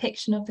visual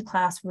depiction of the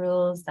class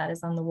rules that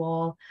is on the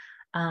wall.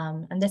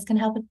 And this can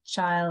help a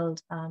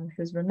child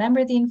who's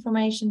remembered the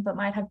information but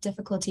might have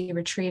difficulty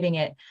retrieving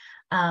it,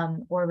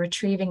 or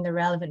retrieving the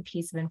relevant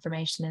piece of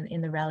information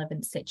in the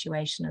relevant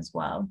situation as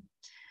well.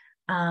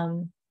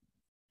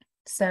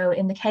 So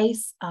in the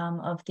case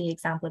of the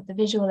example of the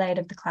visual aid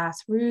of the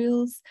class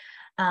rules,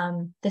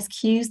 this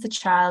cues the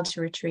child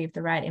to retrieve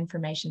the right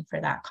information for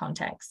that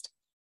context.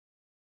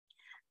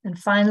 And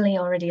finally,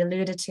 already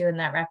alluded to in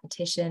that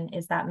repetition,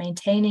 is that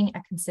maintaining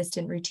a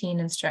consistent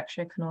routine and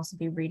structure can also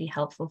be really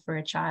helpful for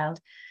a child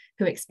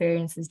who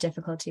experiences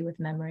difficulty with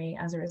memory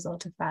as a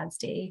result of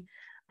FASD.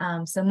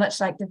 So much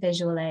like the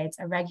visual aids,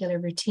 a regular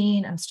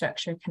routine and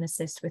structure can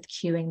assist with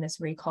cueing this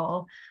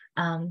recall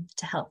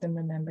to help them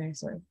remember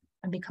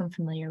and become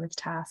familiar with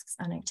tasks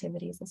and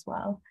activities as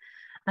well.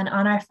 And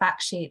on our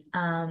fact sheet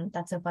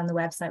that's up on the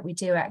website, we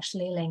do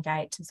actually link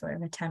out to sort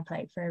of a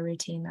template for a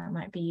routine that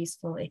might be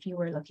useful if you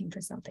were looking for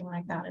something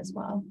like that as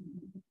well.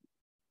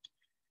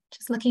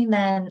 Just looking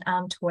then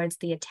towards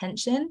the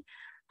attention.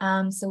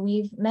 So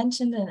we've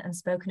mentioned and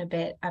spoken a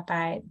bit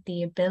about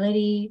the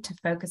ability to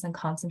focus and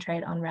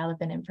concentrate on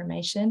relevant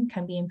information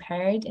can be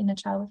impaired in a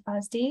child with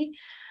FASD.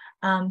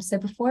 So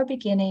before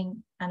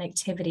beginning an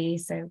activity,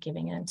 so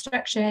giving an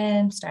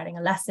instruction, starting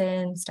a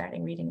lesson,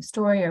 starting reading a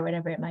story or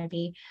whatever it might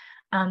be,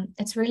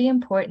 it's really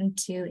important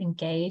to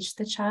engage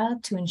the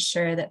child to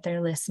ensure that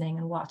they're listening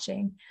and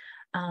watching.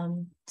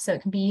 So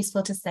it can be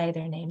useful to say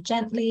their name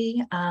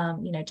gently,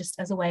 just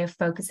as a way of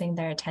focusing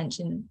their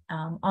attention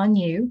on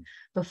you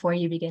before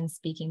you begin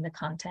speaking the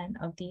content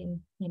of the,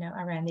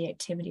 around the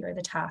activity or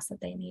the task that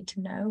they need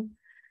to know.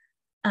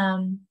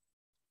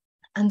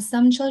 And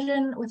some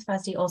children with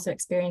FASD also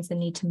experience the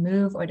need to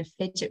move or to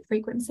fidget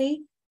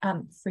frequently.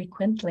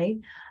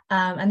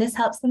 And this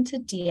helps them to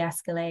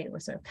de-escalate or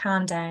sort of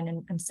calm down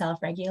and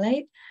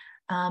self-regulate.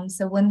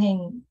 So one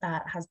thing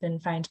that has been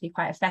found to be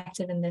quite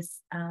effective in this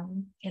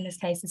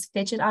case is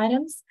fidget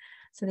items.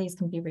 So these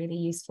can be really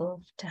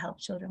useful to help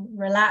children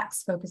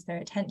relax, focus their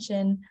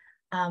attention.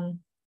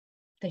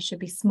 They should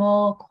be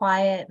small,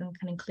 quiet, and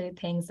can include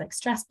things like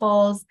stress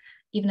balls,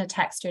 even a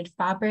textured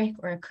fabric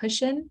or a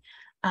cushion.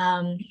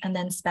 And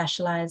then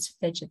specialized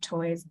fidget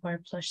toys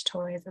or plush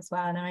toys as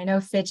well. Now I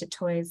know fidget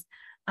toys,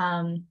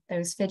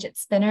 those fidget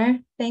spinner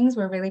things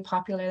were really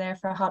popular there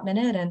for a hot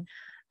minute and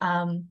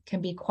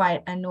can be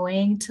quite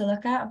annoying to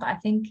look at, but I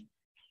think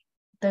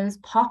those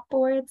pop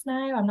boards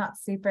now,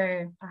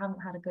 I haven't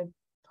had a good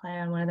play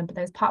on one of them, but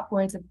those pop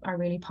boards are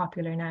really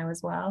popular now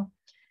as well.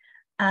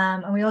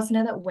 And we also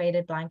know that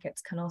weighted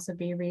blankets can also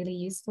be really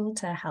useful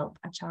to help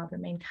a child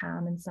remain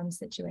calm in some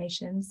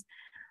situations.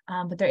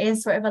 But there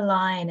is sort of a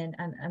line,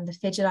 and the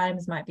fidget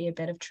items might be a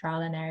bit of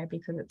trial and error,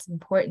 because it's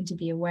important to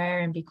be aware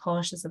and be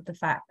cautious of the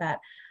fact that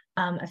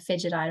a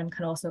fidget item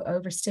can also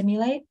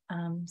overstimulate.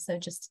 So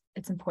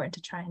it's important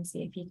to try and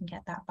see if you can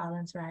get that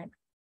balance right.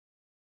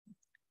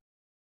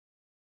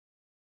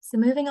 So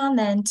moving on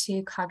then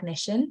to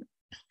cognition.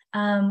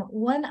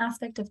 One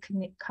aspect of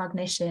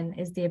cognition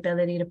is the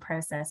ability to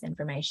process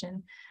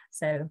information.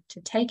 So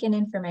to take in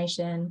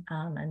information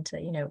and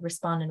to,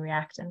 respond and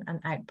react and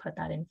output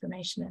that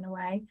information in a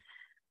way.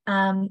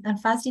 And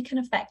FASD can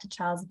affect a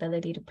child's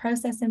ability to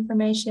process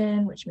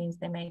information, which means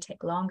they may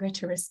take longer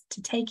to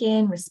take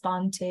in,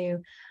 respond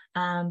to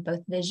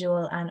both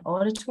visual and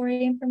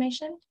auditory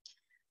information.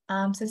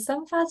 So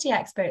some FASD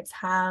experts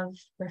have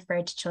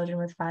referred to children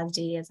with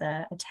FASD as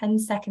a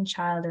 10-second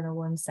child in a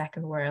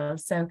 1-second world.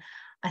 So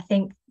I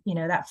think,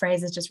 that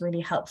phrase is just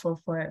really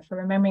helpful for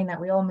remembering that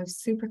we all move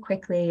super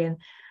quickly and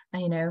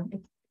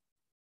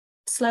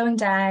slowing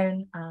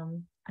down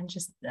and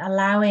just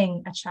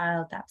allowing a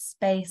child that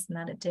space and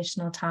that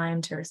additional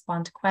time to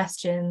respond to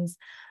questions,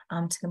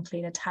 to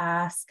complete a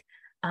task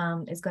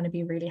is going to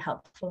be really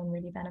helpful and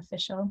really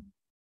beneficial.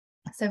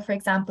 So for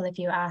example, if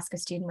you ask a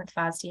student with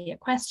FASD a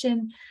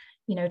question,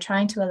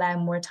 trying to allow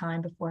more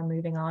time before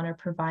moving on or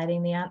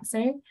providing the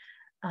answer.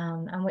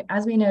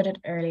 As we noted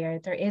earlier,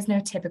 there is no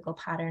typical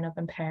pattern of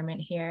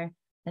impairment here,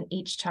 and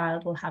each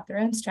child will have their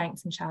own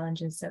strengths and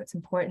challenges. So it's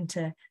important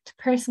to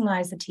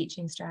personalize the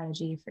teaching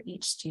strategy for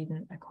each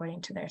student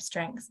according to their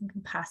strengths and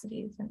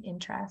capacities and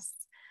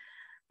interests.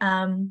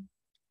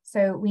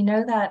 So we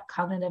know that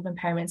cognitive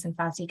impairments in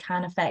FASD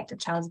can affect a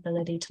child's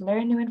ability to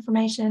learn new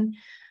information.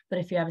 But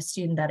if you have a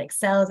student that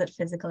excels at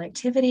physical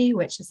activity,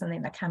 which is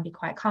something that can be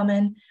quite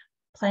common,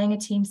 playing a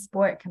team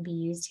sport can be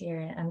used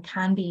here and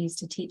can be used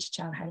to teach a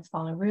child how to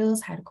follow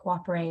rules, how to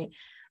cooperate.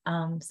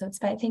 So it's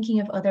about thinking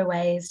of other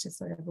ways to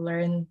sort of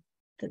learn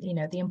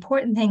the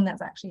important thing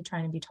that's actually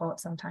trying to be taught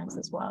sometimes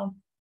as well.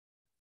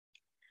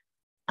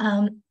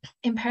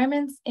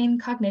 Impairments in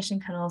cognition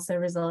can also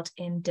result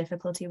in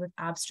difficulty with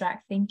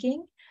abstract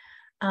thinking.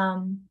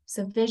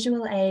 So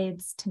visual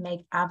aids to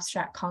make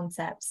abstract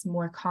concepts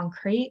more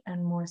concrete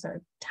and more sort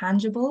of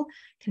tangible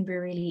can be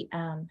really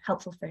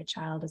helpful for a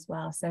child as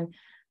well. So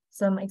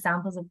some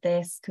examples of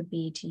this could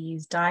be to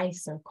use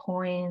dice or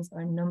coins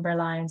or number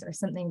lines or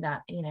something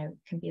that, you know,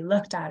 can be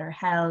looked at or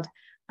held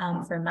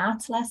for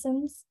maths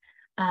lessons.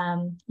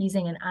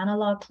 Using an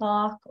analog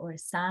clock or a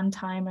sand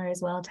timer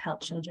as well to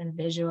help children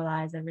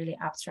visualize a really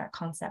abstract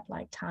concept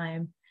like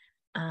time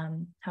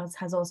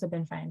has also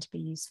been found to be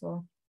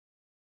useful.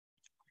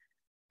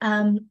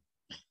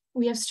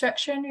 We have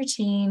structure and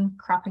routine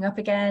cropping up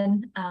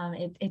again.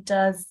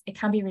 It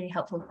can be really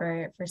helpful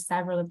for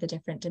several of the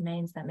different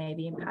domains that may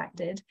be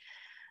impacted.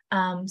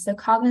 So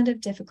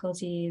cognitive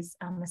difficulties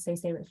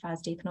associated with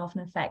FASD can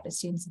often affect a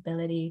student's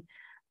ability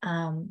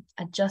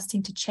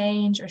adjusting to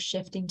change or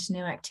shifting to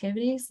new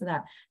activities, so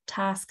that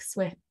task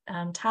switching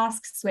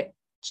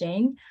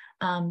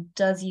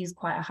does use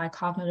quite a high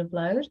cognitive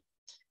load.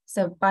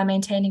 So by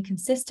maintaining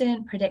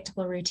consistent,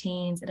 predictable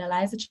routines, it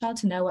allows the child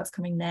to know what's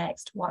coming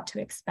next, what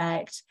to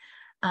expect,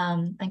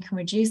 and can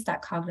reduce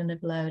that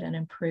cognitive load and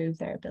improve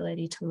their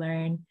ability to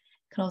learn.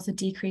 It can also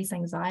decrease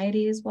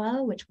anxiety as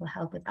well, which will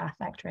help with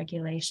affect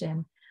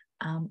regulation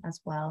as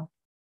well.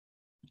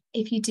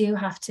 If you do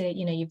have to,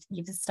 you know,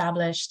 you've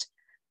established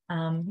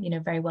you know,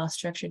 very well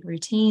structured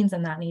routines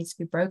and that needs to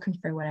be broken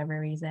for whatever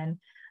reason,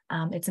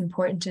 it's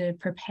important to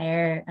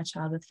prepare a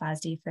child with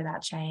FASD for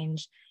that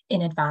change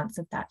in advance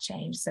of that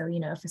change. So, you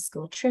know, if a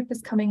school trip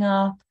is coming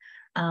up,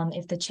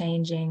 if a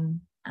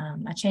changing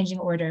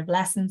order of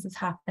lessons is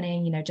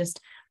happening, you know, just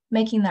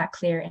making that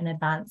clear in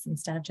advance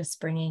instead of just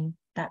springing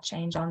that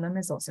change on them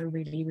is also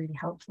really, really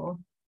helpful.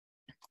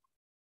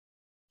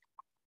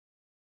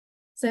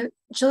 So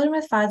children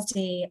with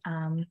FASD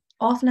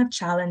often have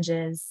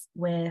challenges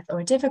with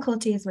or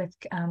difficulties with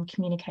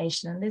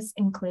communication, and this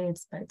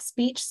includes both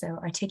speech, so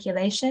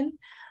articulation,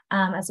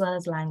 as well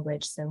as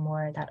language, so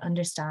more that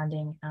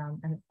understanding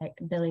and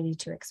ability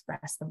to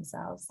express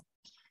themselves.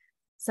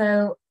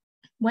 So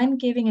when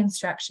giving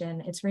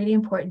instruction, it's really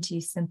important to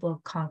use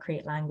simple,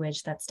 concrete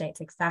language that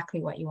states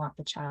exactly what you want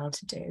the child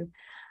to do.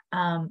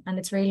 And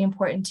it's really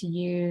important to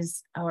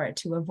use, or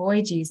to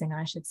avoid using,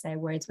 I should say,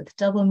 words with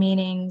double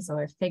meanings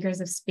or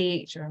figures of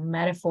speech or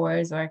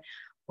metaphors or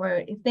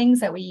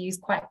things that we use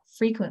quite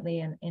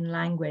frequently in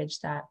language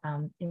that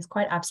is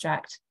quite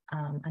abstract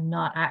and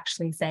not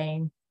actually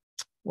saying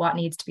what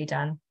needs to be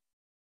done.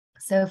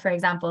 So for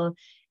example,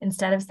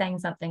 instead of saying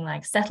something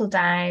like settle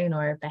down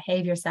or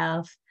behave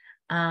yourself,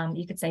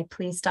 you could say,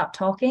 please stop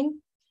talking.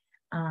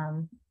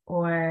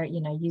 Or,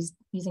 you know,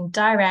 using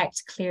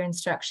direct, clear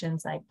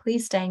instructions like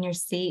please stay in your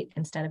seat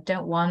instead of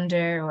don't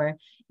wander, or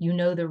you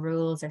know the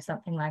rules, or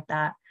something like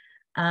that.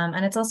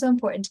 And it's also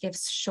important to give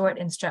short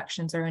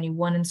instructions or only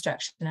one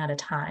instruction at a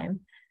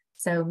time.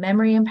 So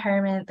memory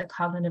impairment, the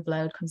cognitive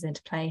load comes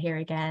into play here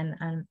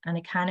again, and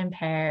it can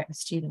impair a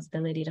student's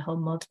ability to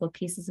hold multiple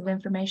pieces of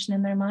information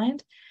in their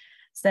mind.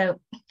 So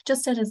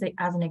just as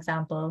an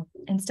example,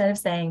 instead of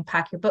saying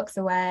pack your books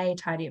away,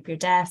 tidy up your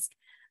desk,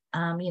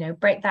 you know,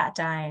 break that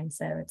down.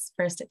 So it's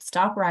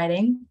stop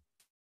writing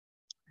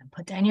and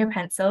put down your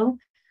pencil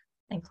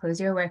and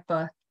close your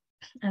workbook,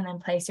 and then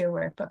place your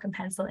workbook and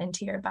pencil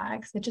into your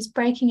bag. So just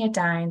breaking it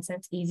down so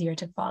it's easier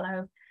to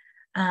follow.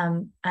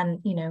 And,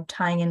 you know,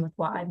 tying in with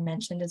what I've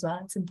mentioned as well,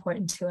 it's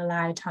important to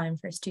allow time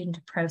for a student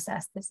to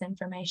process this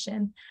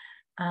information.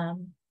 That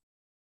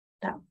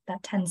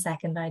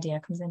 10-second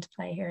idea comes into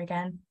play here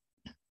again.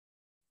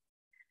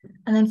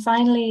 And then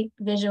finally,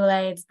 visual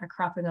aids are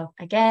cropping up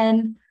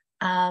again.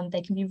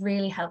 They can be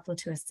really helpful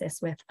to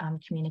assist with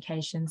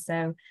communication.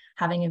 So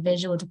having a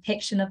visual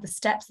depiction of the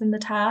steps in the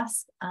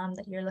task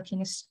that you're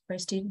looking for a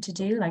student to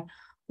do, like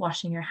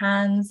washing your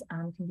hands,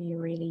 can be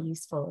really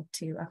useful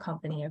to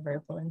accompany a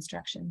verbal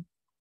instruction.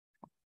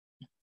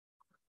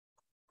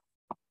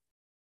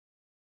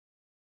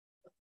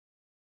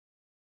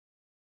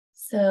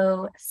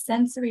 So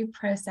sensory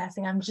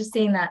processing, I'm just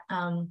seeing that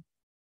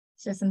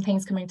so some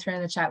things coming through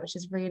in the chat, which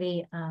is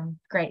really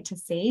great to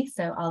see.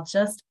 So I'll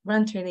just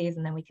run through these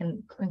and then we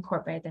can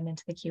incorporate them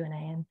into the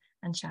Q&A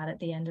and chat at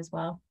the end as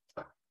well.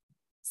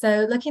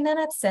 So looking then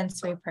at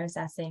sensory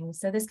processing.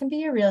 So this can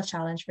be a real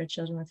challenge for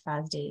children with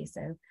FASD.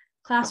 So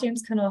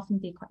classrooms can often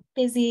be quite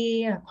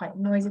busy or quite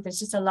noisy. There's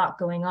just a lot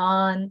going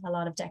on, a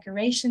lot of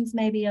decorations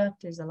maybe up,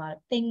 there's a lot of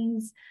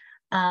things.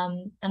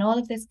 And all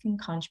of this can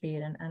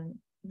contribute and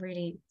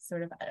really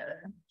sort of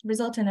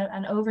result in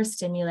an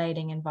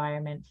overstimulating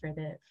environment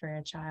for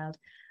a child,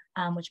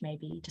 which may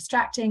be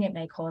distracting, it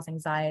may cause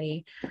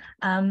anxiety.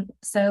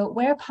 So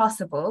where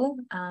possible,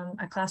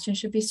 a classroom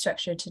should be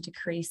structured to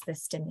decrease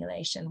this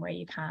stimulation where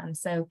you can.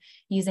 So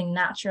using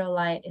natural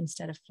light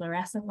instead of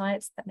fluorescent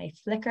lights that may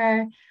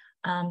flicker,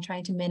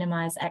 trying to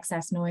minimize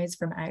excess noise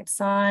from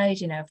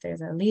outside, you know, if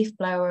there's a leaf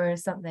blower or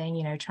something,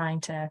 you know,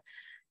 trying to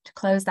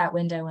close that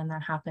window when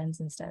that happens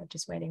instead of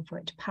just waiting for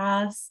it to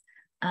pass.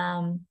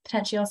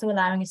 Potentially also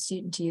allowing a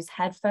student to use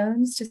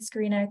headphones to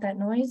screen out that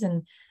noise,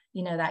 and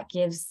you know that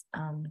gives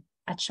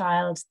a a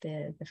child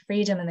the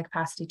freedom and the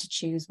capacity to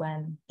choose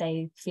when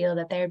they feel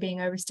that they're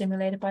being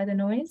overstimulated by the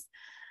noise.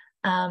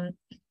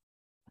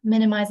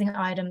 Minimizing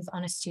items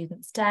on a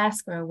student's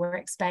desk or a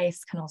workspace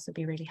can also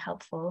be really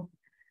helpful.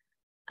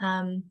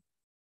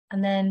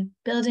 And then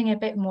building a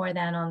bit more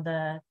then on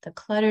the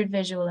cluttered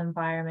visual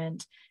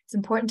environment, it's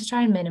important to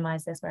try and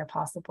minimize this where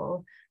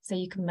possible. So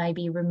you can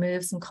maybe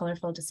remove some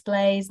colorful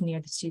displays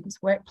near the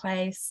student's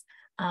workplace.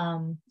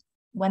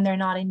 When they're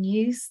not in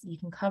use, you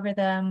can cover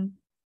them,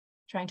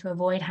 trying to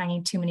avoid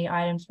hanging too many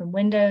items from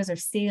windows or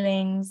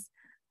ceilings.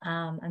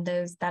 And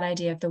that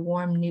idea of the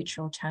warm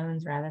neutral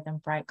tones rather than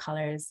bright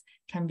colors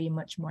can be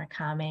much more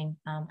calming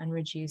and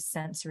reduce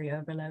sensory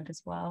overload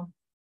as well.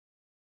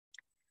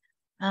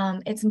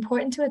 It's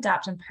important to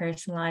adapt and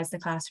personalize the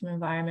classroom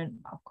environment,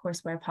 of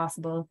course, where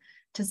possible,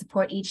 to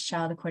support each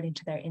child according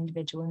to their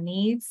individual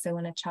needs. So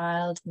when a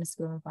child in a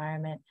school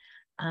environment,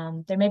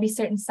 there may be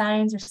certain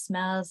sounds or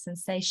smells,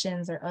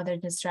 sensations, or other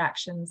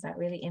distractions that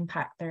really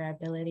impact their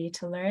ability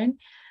to learn.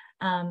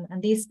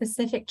 And these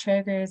specific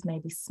triggers may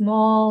be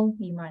small,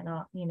 you might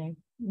not,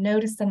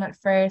 notice them at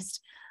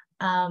first,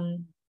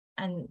 and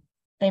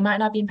they might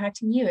not be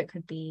impacting you. It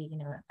could be,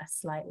 a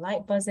slight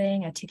light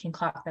buzzing, a ticking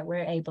clock that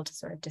we're able to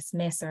sort of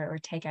dismiss or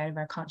take out of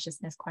our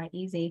consciousness quite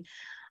easy.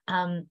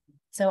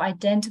 So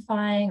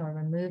identifying or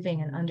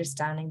removing and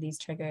understanding these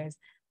triggers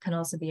can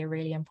also be a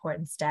really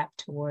important step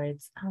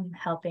towards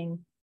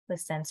helping with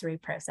sensory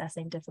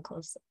processing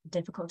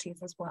difficulties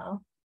as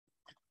well.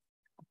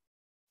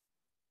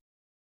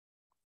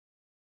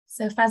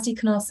 So FASD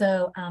can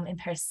also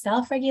impair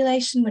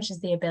self-regulation, which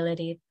is the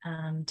ability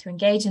to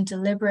engage in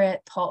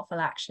deliberate, thoughtful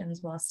actions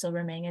while still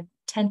remaining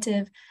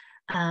attentive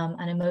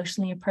and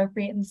emotionally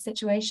appropriate in the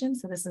situation.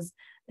 So this is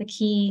the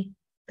key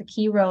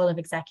role of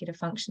executive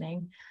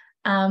functioning.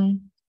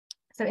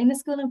 So in the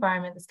school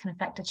environment, this can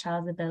affect a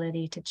child's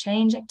ability to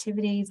change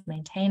activities,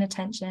 maintain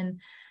attention.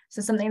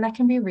 So something that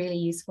can be really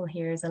useful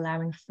here is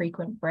allowing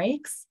frequent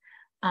breaks.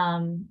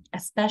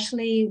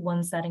 Especially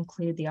ones that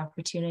include the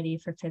opportunity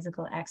for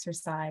physical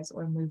exercise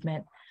or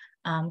movement,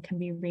 can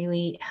be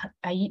really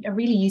a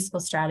really useful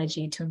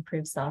strategy to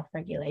improve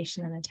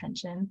self-regulation and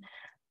attention.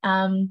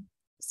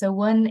 So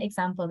one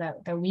example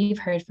that we've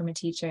heard from a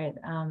teacher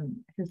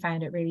who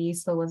found it really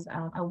useful was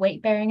a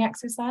weight-bearing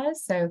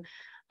exercise. So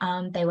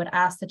they would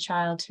ask the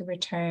child to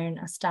return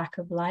a stack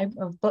of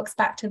books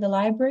back to the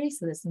library.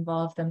 So this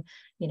involved them,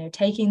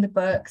 taking the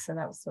book. So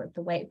that was sort of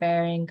the weight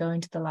bearing,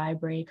 going to the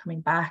library, coming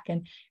back,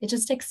 and it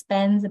just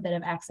expends a bit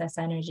of excess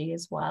energy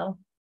as well.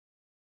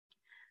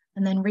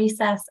 And then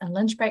recess and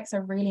lunch breaks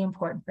are really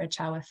important for a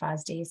child with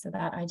FASD. So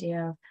that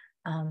idea of,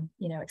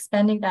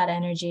 expending that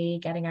energy,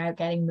 getting out,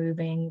 getting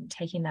moving,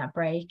 taking that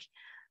break.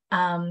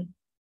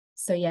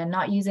 So yeah,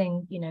 not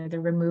using, the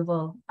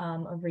removal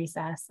of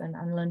recess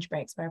and lunch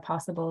breaks where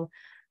possible,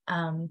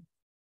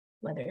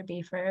 whether it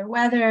be for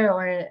weather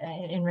or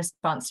in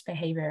response to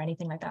behavior or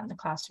anything like that in the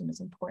classroom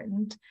is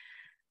important.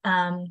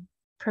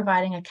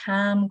 Providing a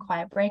calm,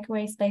 quiet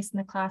breakaway space in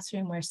the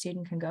classroom where a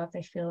student can go if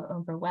they feel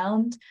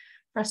overwhelmed,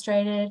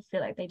 frustrated,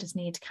 feel like they just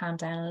need to calm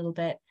down a little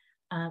bit,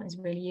 is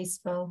really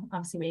useful.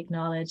 Obviously, we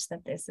acknowledge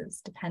that this is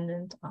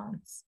dependent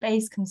on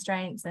space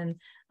constraints and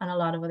a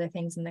lot of other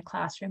things in the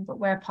classroom, but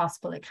where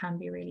possible, it can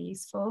be really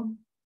useful.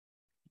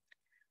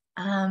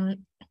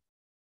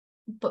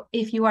 But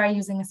if you are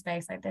using a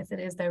space like this, it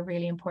is though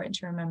really important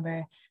to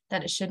remember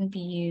that it shouldn't be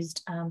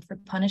used for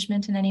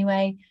punishment in any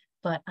way,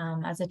 but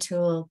as a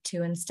tool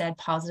to instead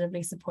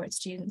positively support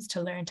students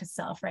to learn to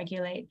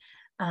self-regulate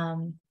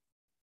and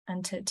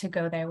to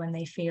go there when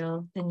they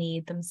feel the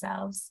need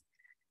themselves.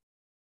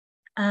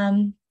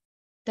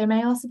 There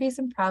may also be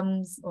some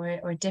problems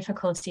or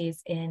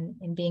difficulties in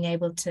being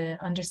able to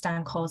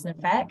understand cause and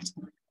effect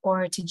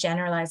or to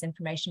generalize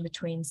information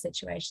between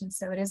situations.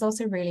 So it is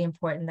also really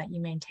important that you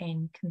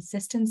maintain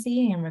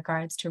consistency in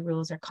regards to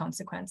rules or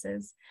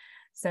consequences.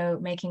 So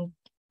making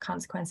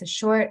consequences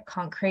short,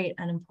 concrete,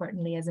 and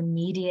importantly, as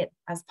immediate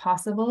as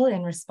possible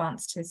in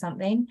response to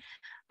something,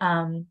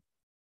 and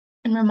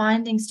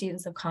reminding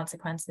students of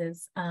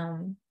consequences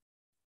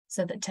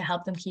so that to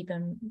help them keep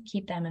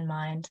them in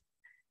mind.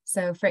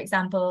 So for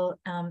example,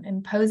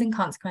 imposing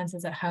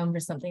consequences at home for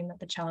something that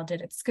the child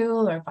did at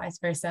school or vice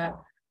versa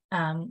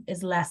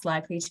is less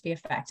likely to be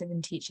effective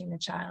in teaching the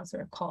child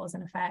sort of cause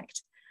and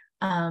effect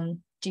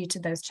due to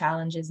those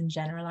challenges in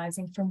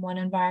generalizing from one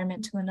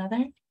environment to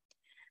another.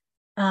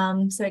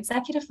 So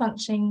executive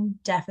functioning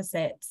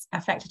deficits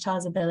affect a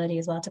child's ability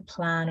as well to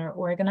plan or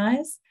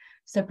organize.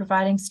 So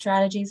providing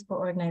strategies for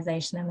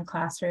organization in the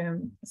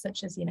classroom,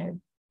 such as,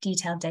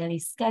 detailed daily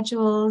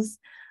schedules,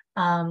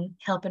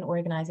 help in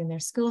organizing their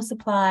school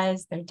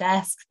supplies, their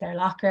desks, their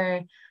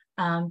locker,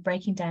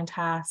 breaking down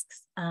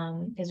tasks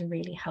is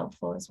really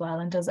helpful as well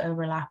and does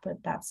overlap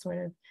with that sort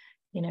of,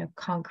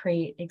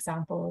 concrete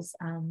examples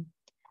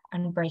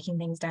and breaking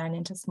things down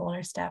into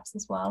smaller steps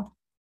as well.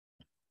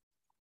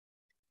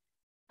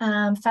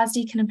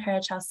 FASD can impair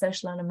a child's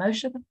social and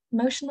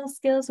emotional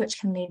skills, which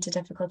can lead to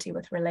difficulty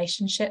with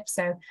relationships.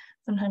 So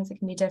sometimes it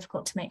can be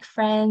difficult to make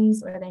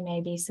friends, or they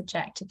may be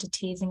subjected to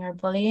teasing or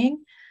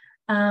bullying.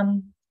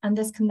 And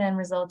this can then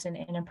result in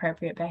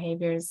inappropriate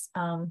behaviours.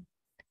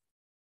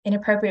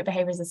 Inappropriate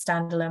behaviours are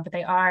standalone, but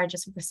they are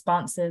just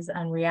responses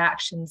and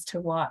reactions to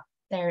what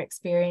they're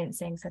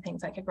experiencing. So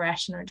things like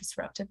aggression or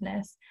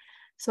disruptiveness.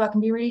 So what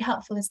can be really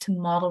helpful is to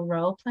model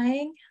role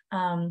playing.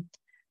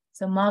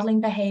 So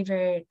modeling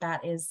behaviour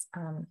that is,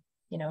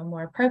 you know, a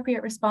more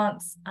appropriate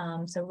response.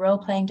 So role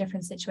playing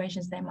different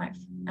situations they might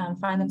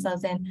find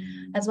themselves in,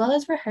 as well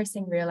as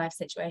rehearsing real life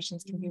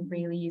situations, can be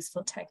really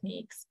useful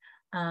techniques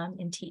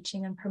in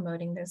teaching and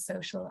promoting those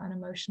social and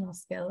emotional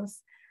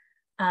skills.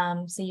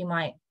 So you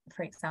might,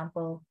 for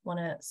example, want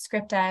to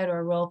script out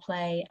or role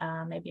play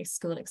maybe a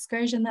school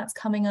excursion that's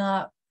coming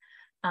up,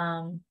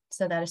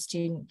 so that a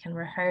student can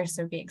rehearse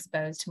or be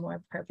exposed to more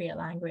appropriate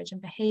language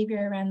and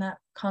behaviour around that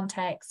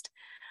context.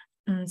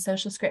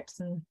 Social scripts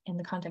in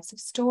the context of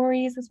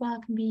stories as well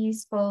can be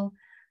useful.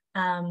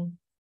 And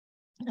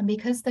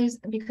because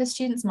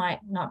students might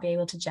not be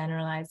able to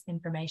generalize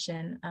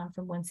information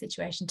from one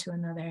situation to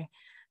another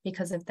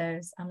because of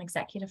those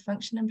executive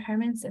function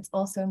impairments, it's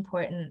also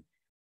important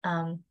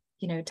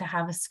you know, to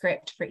have a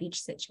script for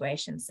each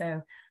situation.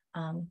 So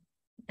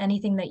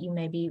anything that you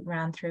maybe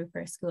ran through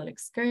for a school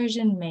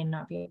excursion may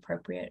not be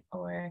appropriate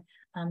or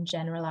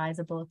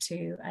generalizable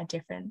to a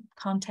different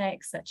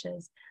context, such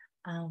as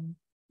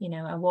you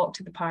know, a walk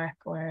to the park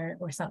or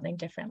something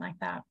different like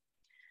that.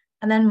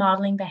 And then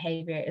modeling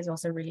behavior is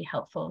also really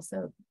helpful.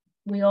 So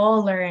we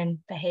all learn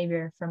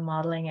behavior from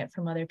modeling it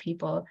from other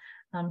people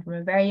from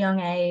a very young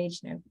age.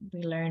 You know,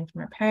 we learn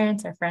from our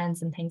parents, our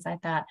friends, and things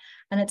like that.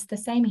 And it's the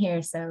same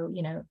here. So,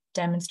 you know,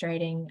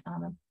 demonstrating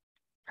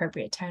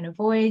appropriate tone of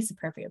voice,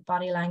 appropriate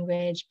body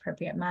language,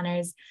 appropriate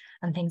manners,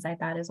 and things like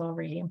that is all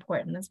really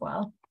important as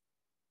well.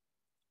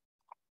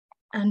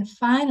 And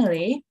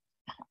finally,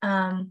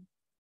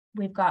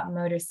 we've got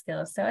motor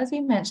skills. So as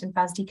we mentioned,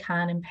 FASD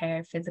can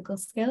impair physical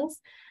skills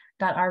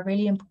that are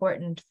really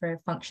important for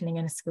functioning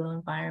in a school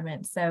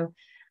environment. So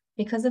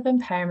because of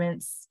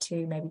impairments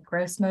to maybe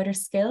gross motor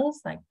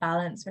skills like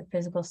balance or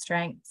physical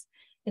strengths,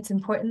 it's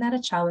important that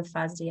a child with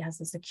FASD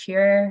has a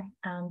secure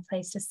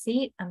place to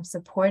seat and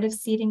supportive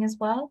seating as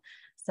well.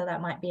 So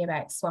that might be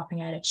about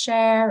swapping out a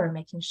chair or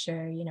making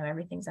sure, you know,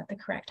 everything's at the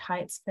correct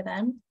heights for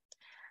them.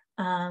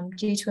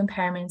 Due to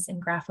impairments in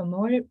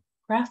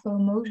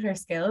graphomotor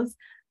skills,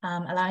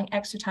 allowing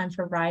extra time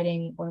for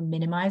writing or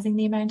minimizing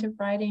the amount of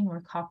writing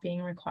or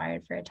copying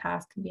required for a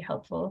task can be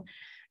helpful.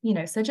 You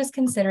know, so just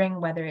considering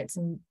whether it's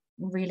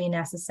really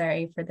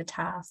necessary for the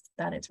task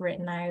that it's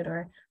written out,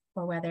 or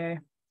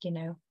whether, you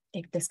know,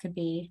 this could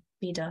be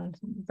done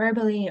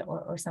verbally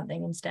or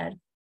something instead.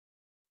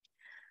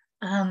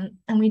 And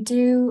we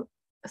do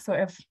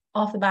sort of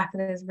off the back of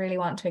this really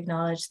want to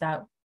acknowledge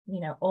that, you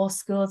know, all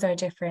schools are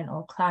different,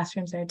 all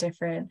classrooms are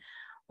different,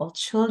 all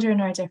children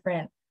are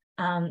different.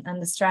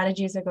 And the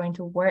strategies are going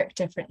to work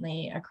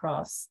differently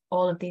across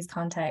all of these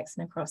contexts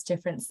and across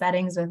different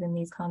settings within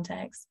these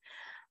contexts.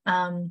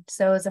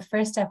 So as a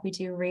first step, we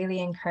do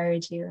really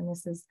encourage you, and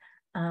this is,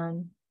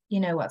 you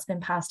know, what's been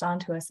passed on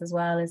to us as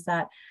well, is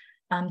that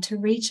to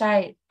reach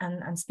out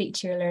and speak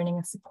to your learning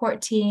and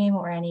support team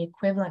or any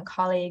equivalent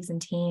colleagues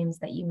and teams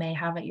that you may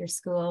have at your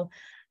school,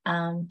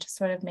 to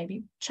sort of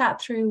maybe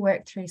chat through,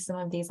 work through some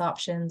of these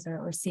options,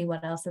 or see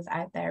what else is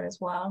out there as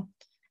well.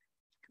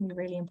 It can be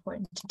really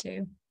important to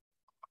do.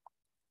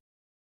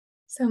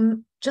 So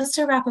just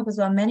to wrap up as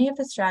well, many of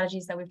the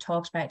strategies that we've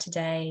talked about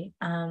today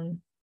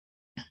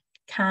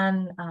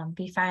can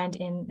be found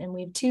and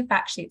we have 2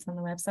 fact sheets on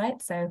the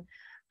website. So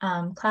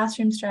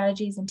classroom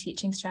strategies and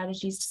teaching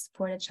strategies to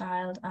support a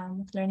child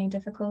with learning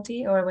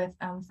difficulty or with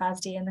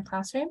FASD in the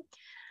classroom.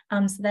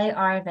 So they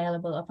are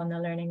available up on the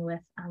Learning with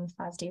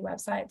FASD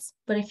websites.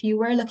 But if you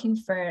were looking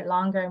for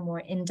longer, more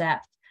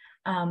in-depth,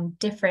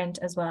 different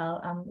as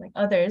well, like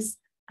others,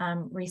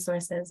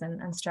 resources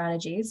and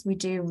strategies, we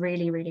do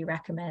really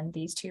recommend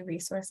these 2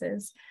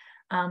 resources.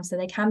 So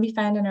they can be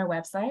found on our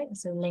website,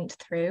 so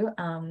linked through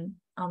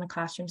on the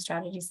classroom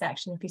strategy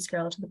section if you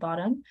scroll to the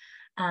bottom.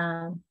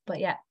 But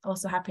yeah,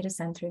 also happy to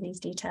send through these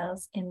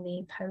details in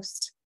the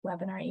post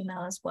webinar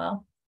email as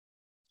well.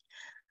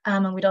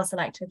 And we'd also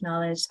like to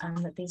acknowledge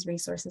that these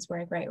resources were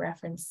a great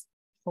reference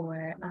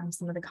for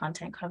some of the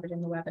content covered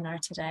in the webinar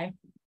today.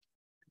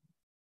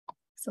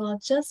 So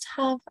I'll just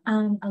have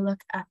a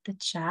look at the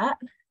chat.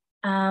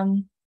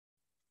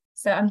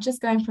 So I'm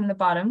just going from the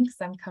bottom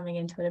because I'm coming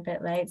into it a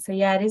bit late. So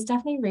yeah, it is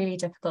definitely really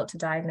difficult to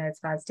diagnose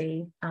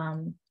FASD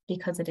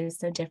because it is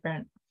so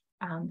different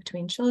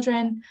between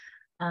children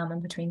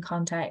and between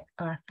contact,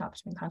 or not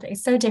between contact.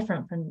 It's so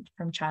different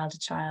from child to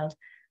child.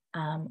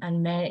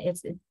 And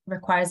it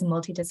requires a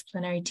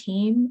multidisciplinary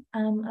team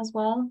as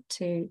well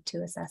to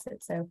assess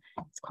it. So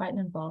it's quite an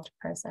involved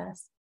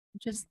process.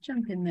 Just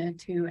jump in there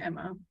too,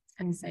 Emma,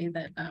 and say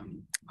that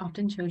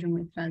often children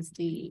with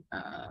FASD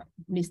are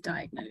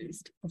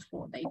misdiagnosed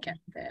before they get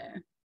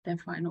their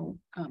final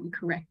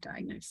correct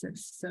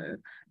diagnosis. So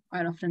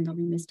quite often they'll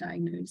be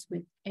misdiagnosed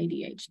with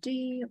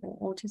ADHD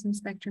or autism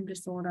spectrum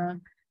disorder,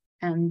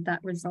 and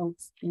that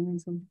results in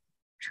some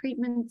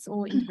treatments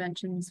or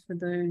interventions for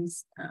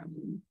those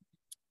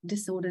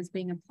disorders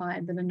being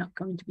applied that are not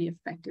going to be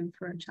effective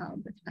for a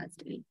child with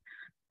FASD.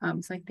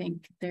 So I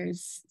think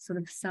there's sort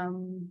of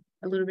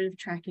a little bit of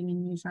tracking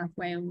in New South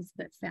Wales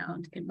that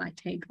found it might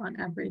take on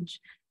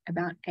average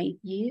about 8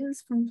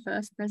 years from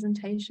first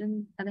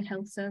presentation at a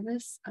health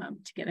service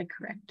to get a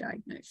correct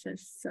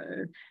diagnosis.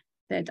 So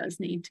there does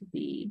need to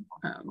be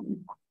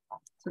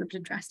sort of a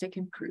drastic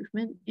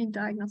improvement in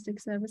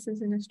diagnostic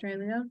services in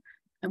Australia,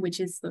 and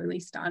which is slowly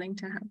starting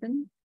to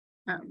happen.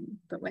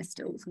 But we're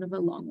still sort of a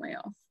long way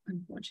off,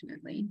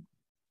 unfortunately.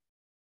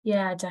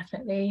 Yeah,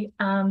 definitely.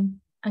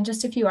 And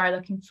just if you are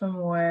looking for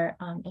more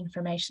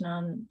information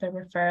on the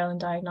referral and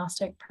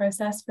diagnostic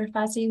process for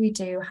FASD, we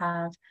do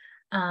have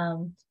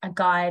a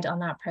guide on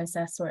that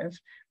process, sort of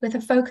with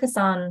a focus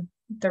on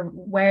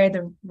where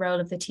the role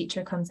of the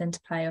teacher comes into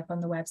play up on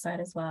the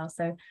website as well.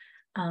 So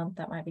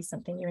that might be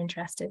something you're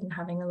interested in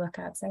having a look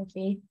at,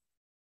 Sophie.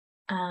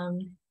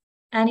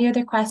 Any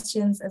other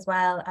questions as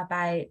well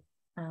about,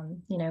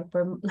 you know,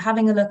 we're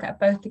having a look at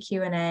both the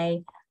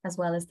Q&A as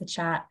well as the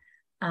chat.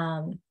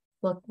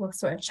 We'll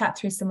sort of chat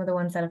through some of the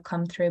ones that have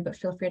come through, but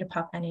feel free to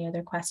pop any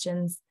other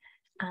questions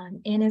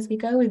in as we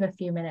go. We have a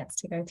few minutes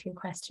to go through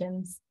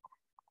questions.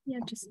 Yeah,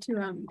 just to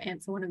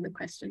answer one of the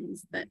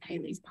questions that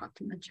Hayley's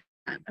popped in the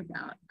chat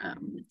about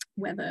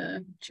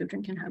whether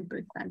children can have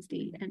both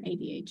FASD and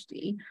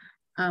ADHD.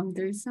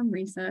 There is some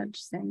research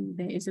saying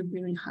there is a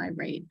really high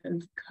rate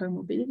of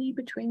comorbidity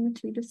between the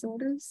two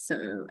disorders.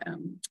 So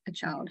a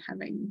child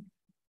having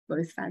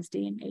both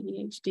FASD and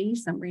ADHD,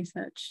 some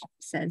research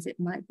says it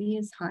might be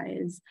as high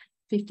as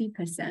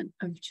 50%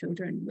 of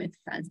children with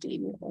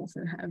FASD will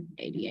also have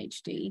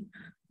ADHD.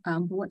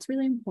 But what's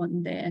really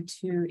important there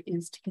too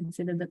is to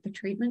consider that the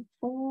treatment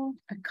for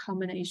a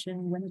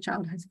combination when a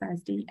child has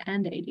FASD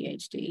and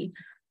ADHD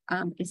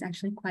is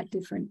actually quite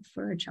different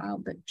for a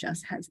child that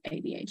just has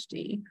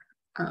ADHD.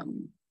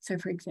 So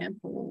for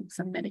example,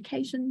 some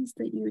medications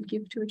that you would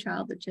give to a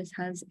child that just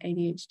has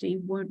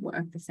ADHD won't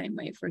work the same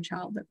way for a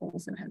child that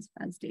also has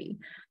FASD.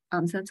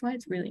 So that's why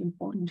it's really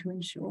important to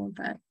ensure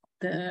that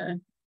the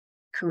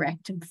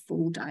correct and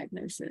full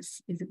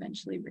diagnosis is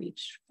eventually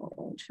reached for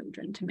all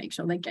children to make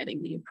sure they're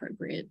getting the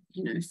appropriate,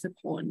 you know,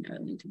 support and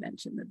early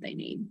intervention that they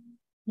need.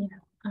 Yeah,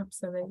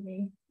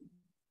 absolutely.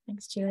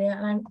 Thanks, Julia.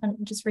 And I'm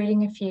just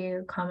reading a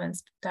few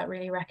comments that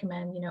really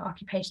recommend, you know,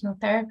 occupational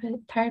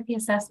therapy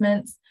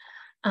assessments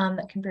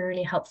that can be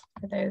really helpful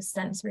for those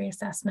sensory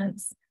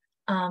assessments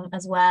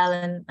as well,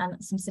 and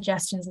some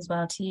suggestions as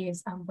well to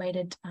use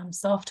weighted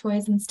soft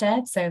toys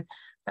instead. So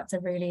that's a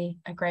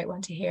great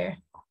one to hear.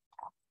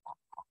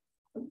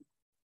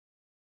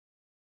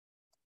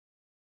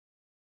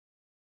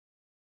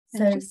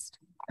 So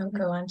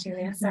go on,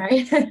 Julia,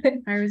 sorry.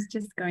 I was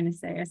just going to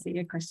say, I see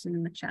a question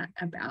in the chat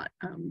about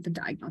the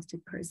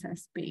diagnostic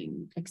process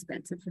being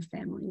expensive for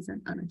families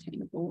and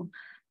unattainable.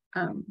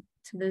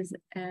 So there's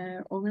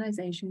an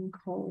organisation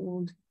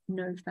called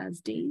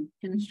FASD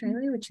in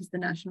Australia, which is the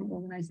National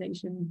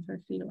Organisation for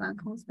Fetal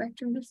Alcohol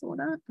Spectrum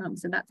Disorder.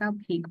 So that's our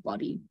peak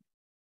body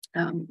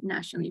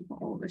nationally for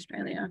all of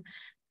Australia.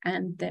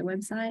 And their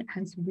website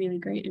has really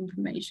great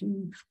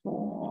information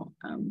for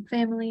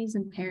families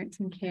and parents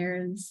and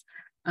carers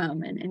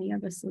and any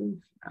other sort of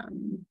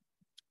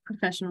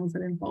professionals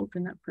that are involved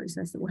in that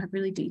process that will have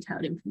really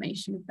detailed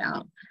information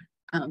about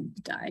the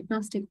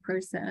diagnostic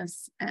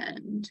process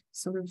and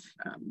sort of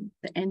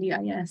the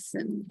NDIS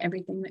and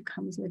everything that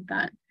comes with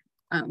that.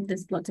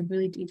 There's lots of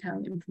really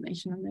detailed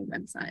information on their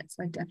website.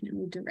 So I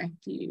definitely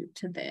direct you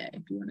to there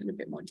if you wanted a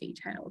bit more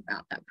detail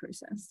about that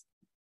process.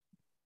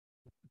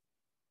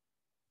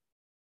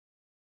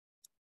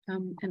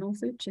 And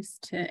also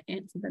just to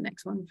answer the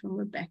next one from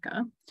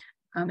Rebecca,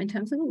 in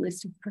terms of a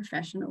list of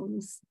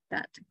professionals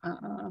that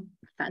are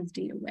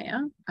FASD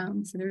aware,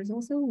 so there is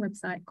also a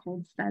website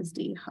called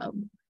FASD Hub,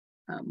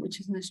 which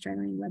is an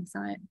Australian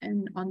website,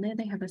 and on there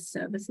they have a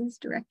services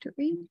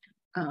directory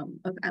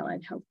of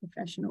allied health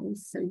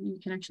professionals. So you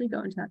can actually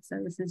go into that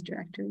services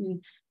directory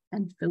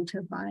and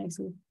filter by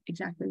sort of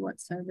exactly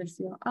what service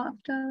you're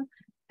after,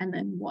 and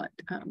then what,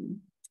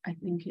 I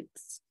think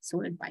it's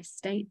sorted by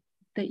state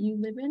that you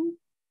live in.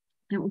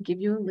 And it will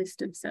give you a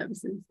list of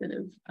services that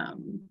have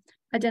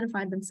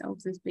identified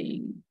themselves as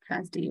being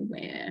FASD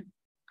aware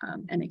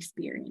and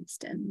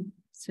experienced. And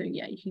so,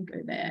 yeah, you can go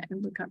there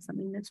and look up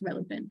something that's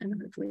relevant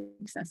and hopefully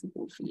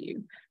accessible for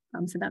you.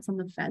 So that's on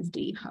the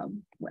FASD Hub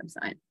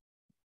website.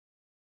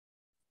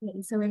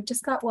 So we've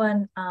just got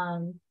one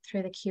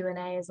through the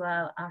Q&A as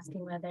well,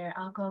 asking whether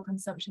alcohol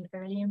consumption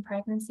early in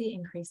pregnancy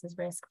increases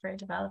risk for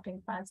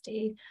developing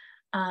FASD.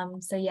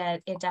 So yeah,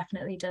 it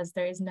definitely does.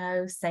 There is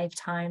no safe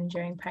time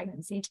during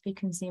pregnancy to be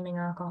consuming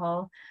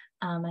alcohol,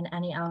 and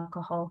any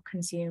alcohol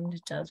consumed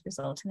does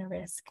result in a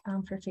risk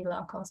for fetal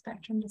alcohol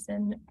spectrum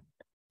disorder.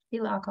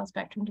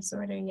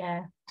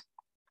 Yeah.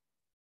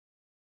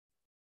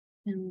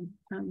 And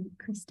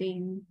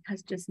Christine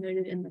has just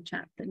noted in the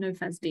chat that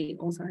FASD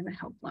also has a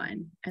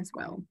helpline as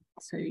well.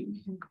 So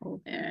you can call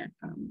there,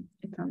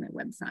 it's on their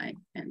website,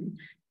 and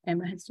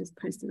Emma has just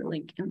posted a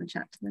link in the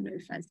chat to the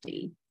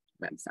FASD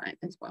website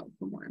as well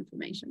for more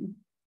information.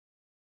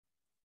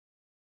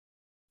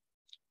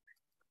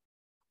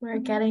 We're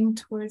getting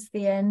towards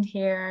the end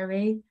here, are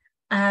we?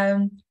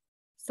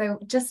 So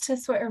just to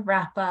sort of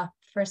wrap up,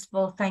 first of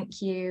all,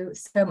 thank you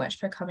so much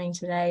for coming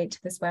today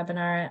to this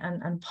webinar,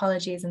 and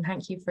apologies, and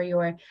thank you for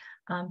your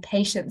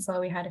patience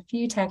while we had a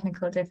few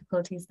technical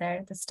difficulties there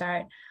at the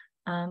start.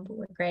 But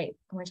we're great.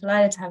 We're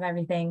delighted to have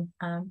everything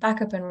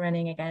back up and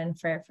running again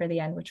for the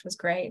end, which was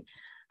great.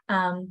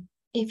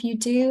 If you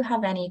do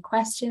have any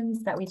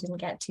questions that we didn't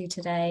get to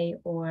today,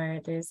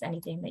 or there's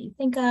anything that you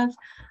think of,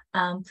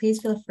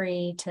 please feel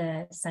free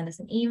to send us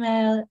an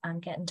email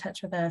and get in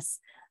touch with us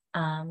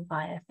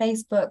via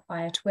Facebook,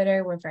 via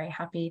Twitter. We're very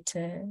happy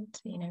to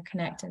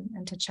connect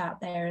and to chat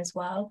there as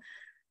well.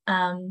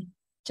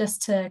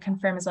 Just to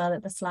confirm as well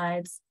that the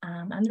slides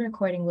and the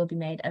recording will be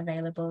made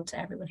available to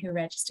everyone who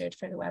registered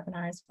for the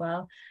webinar as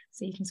well.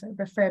 So you can sort of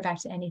refer back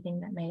to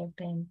anything that may have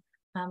been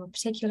of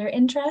particular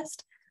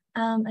interest.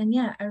 And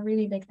yeah, a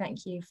really big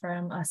thank you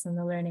from us and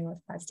the Learning with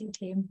FASD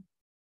team.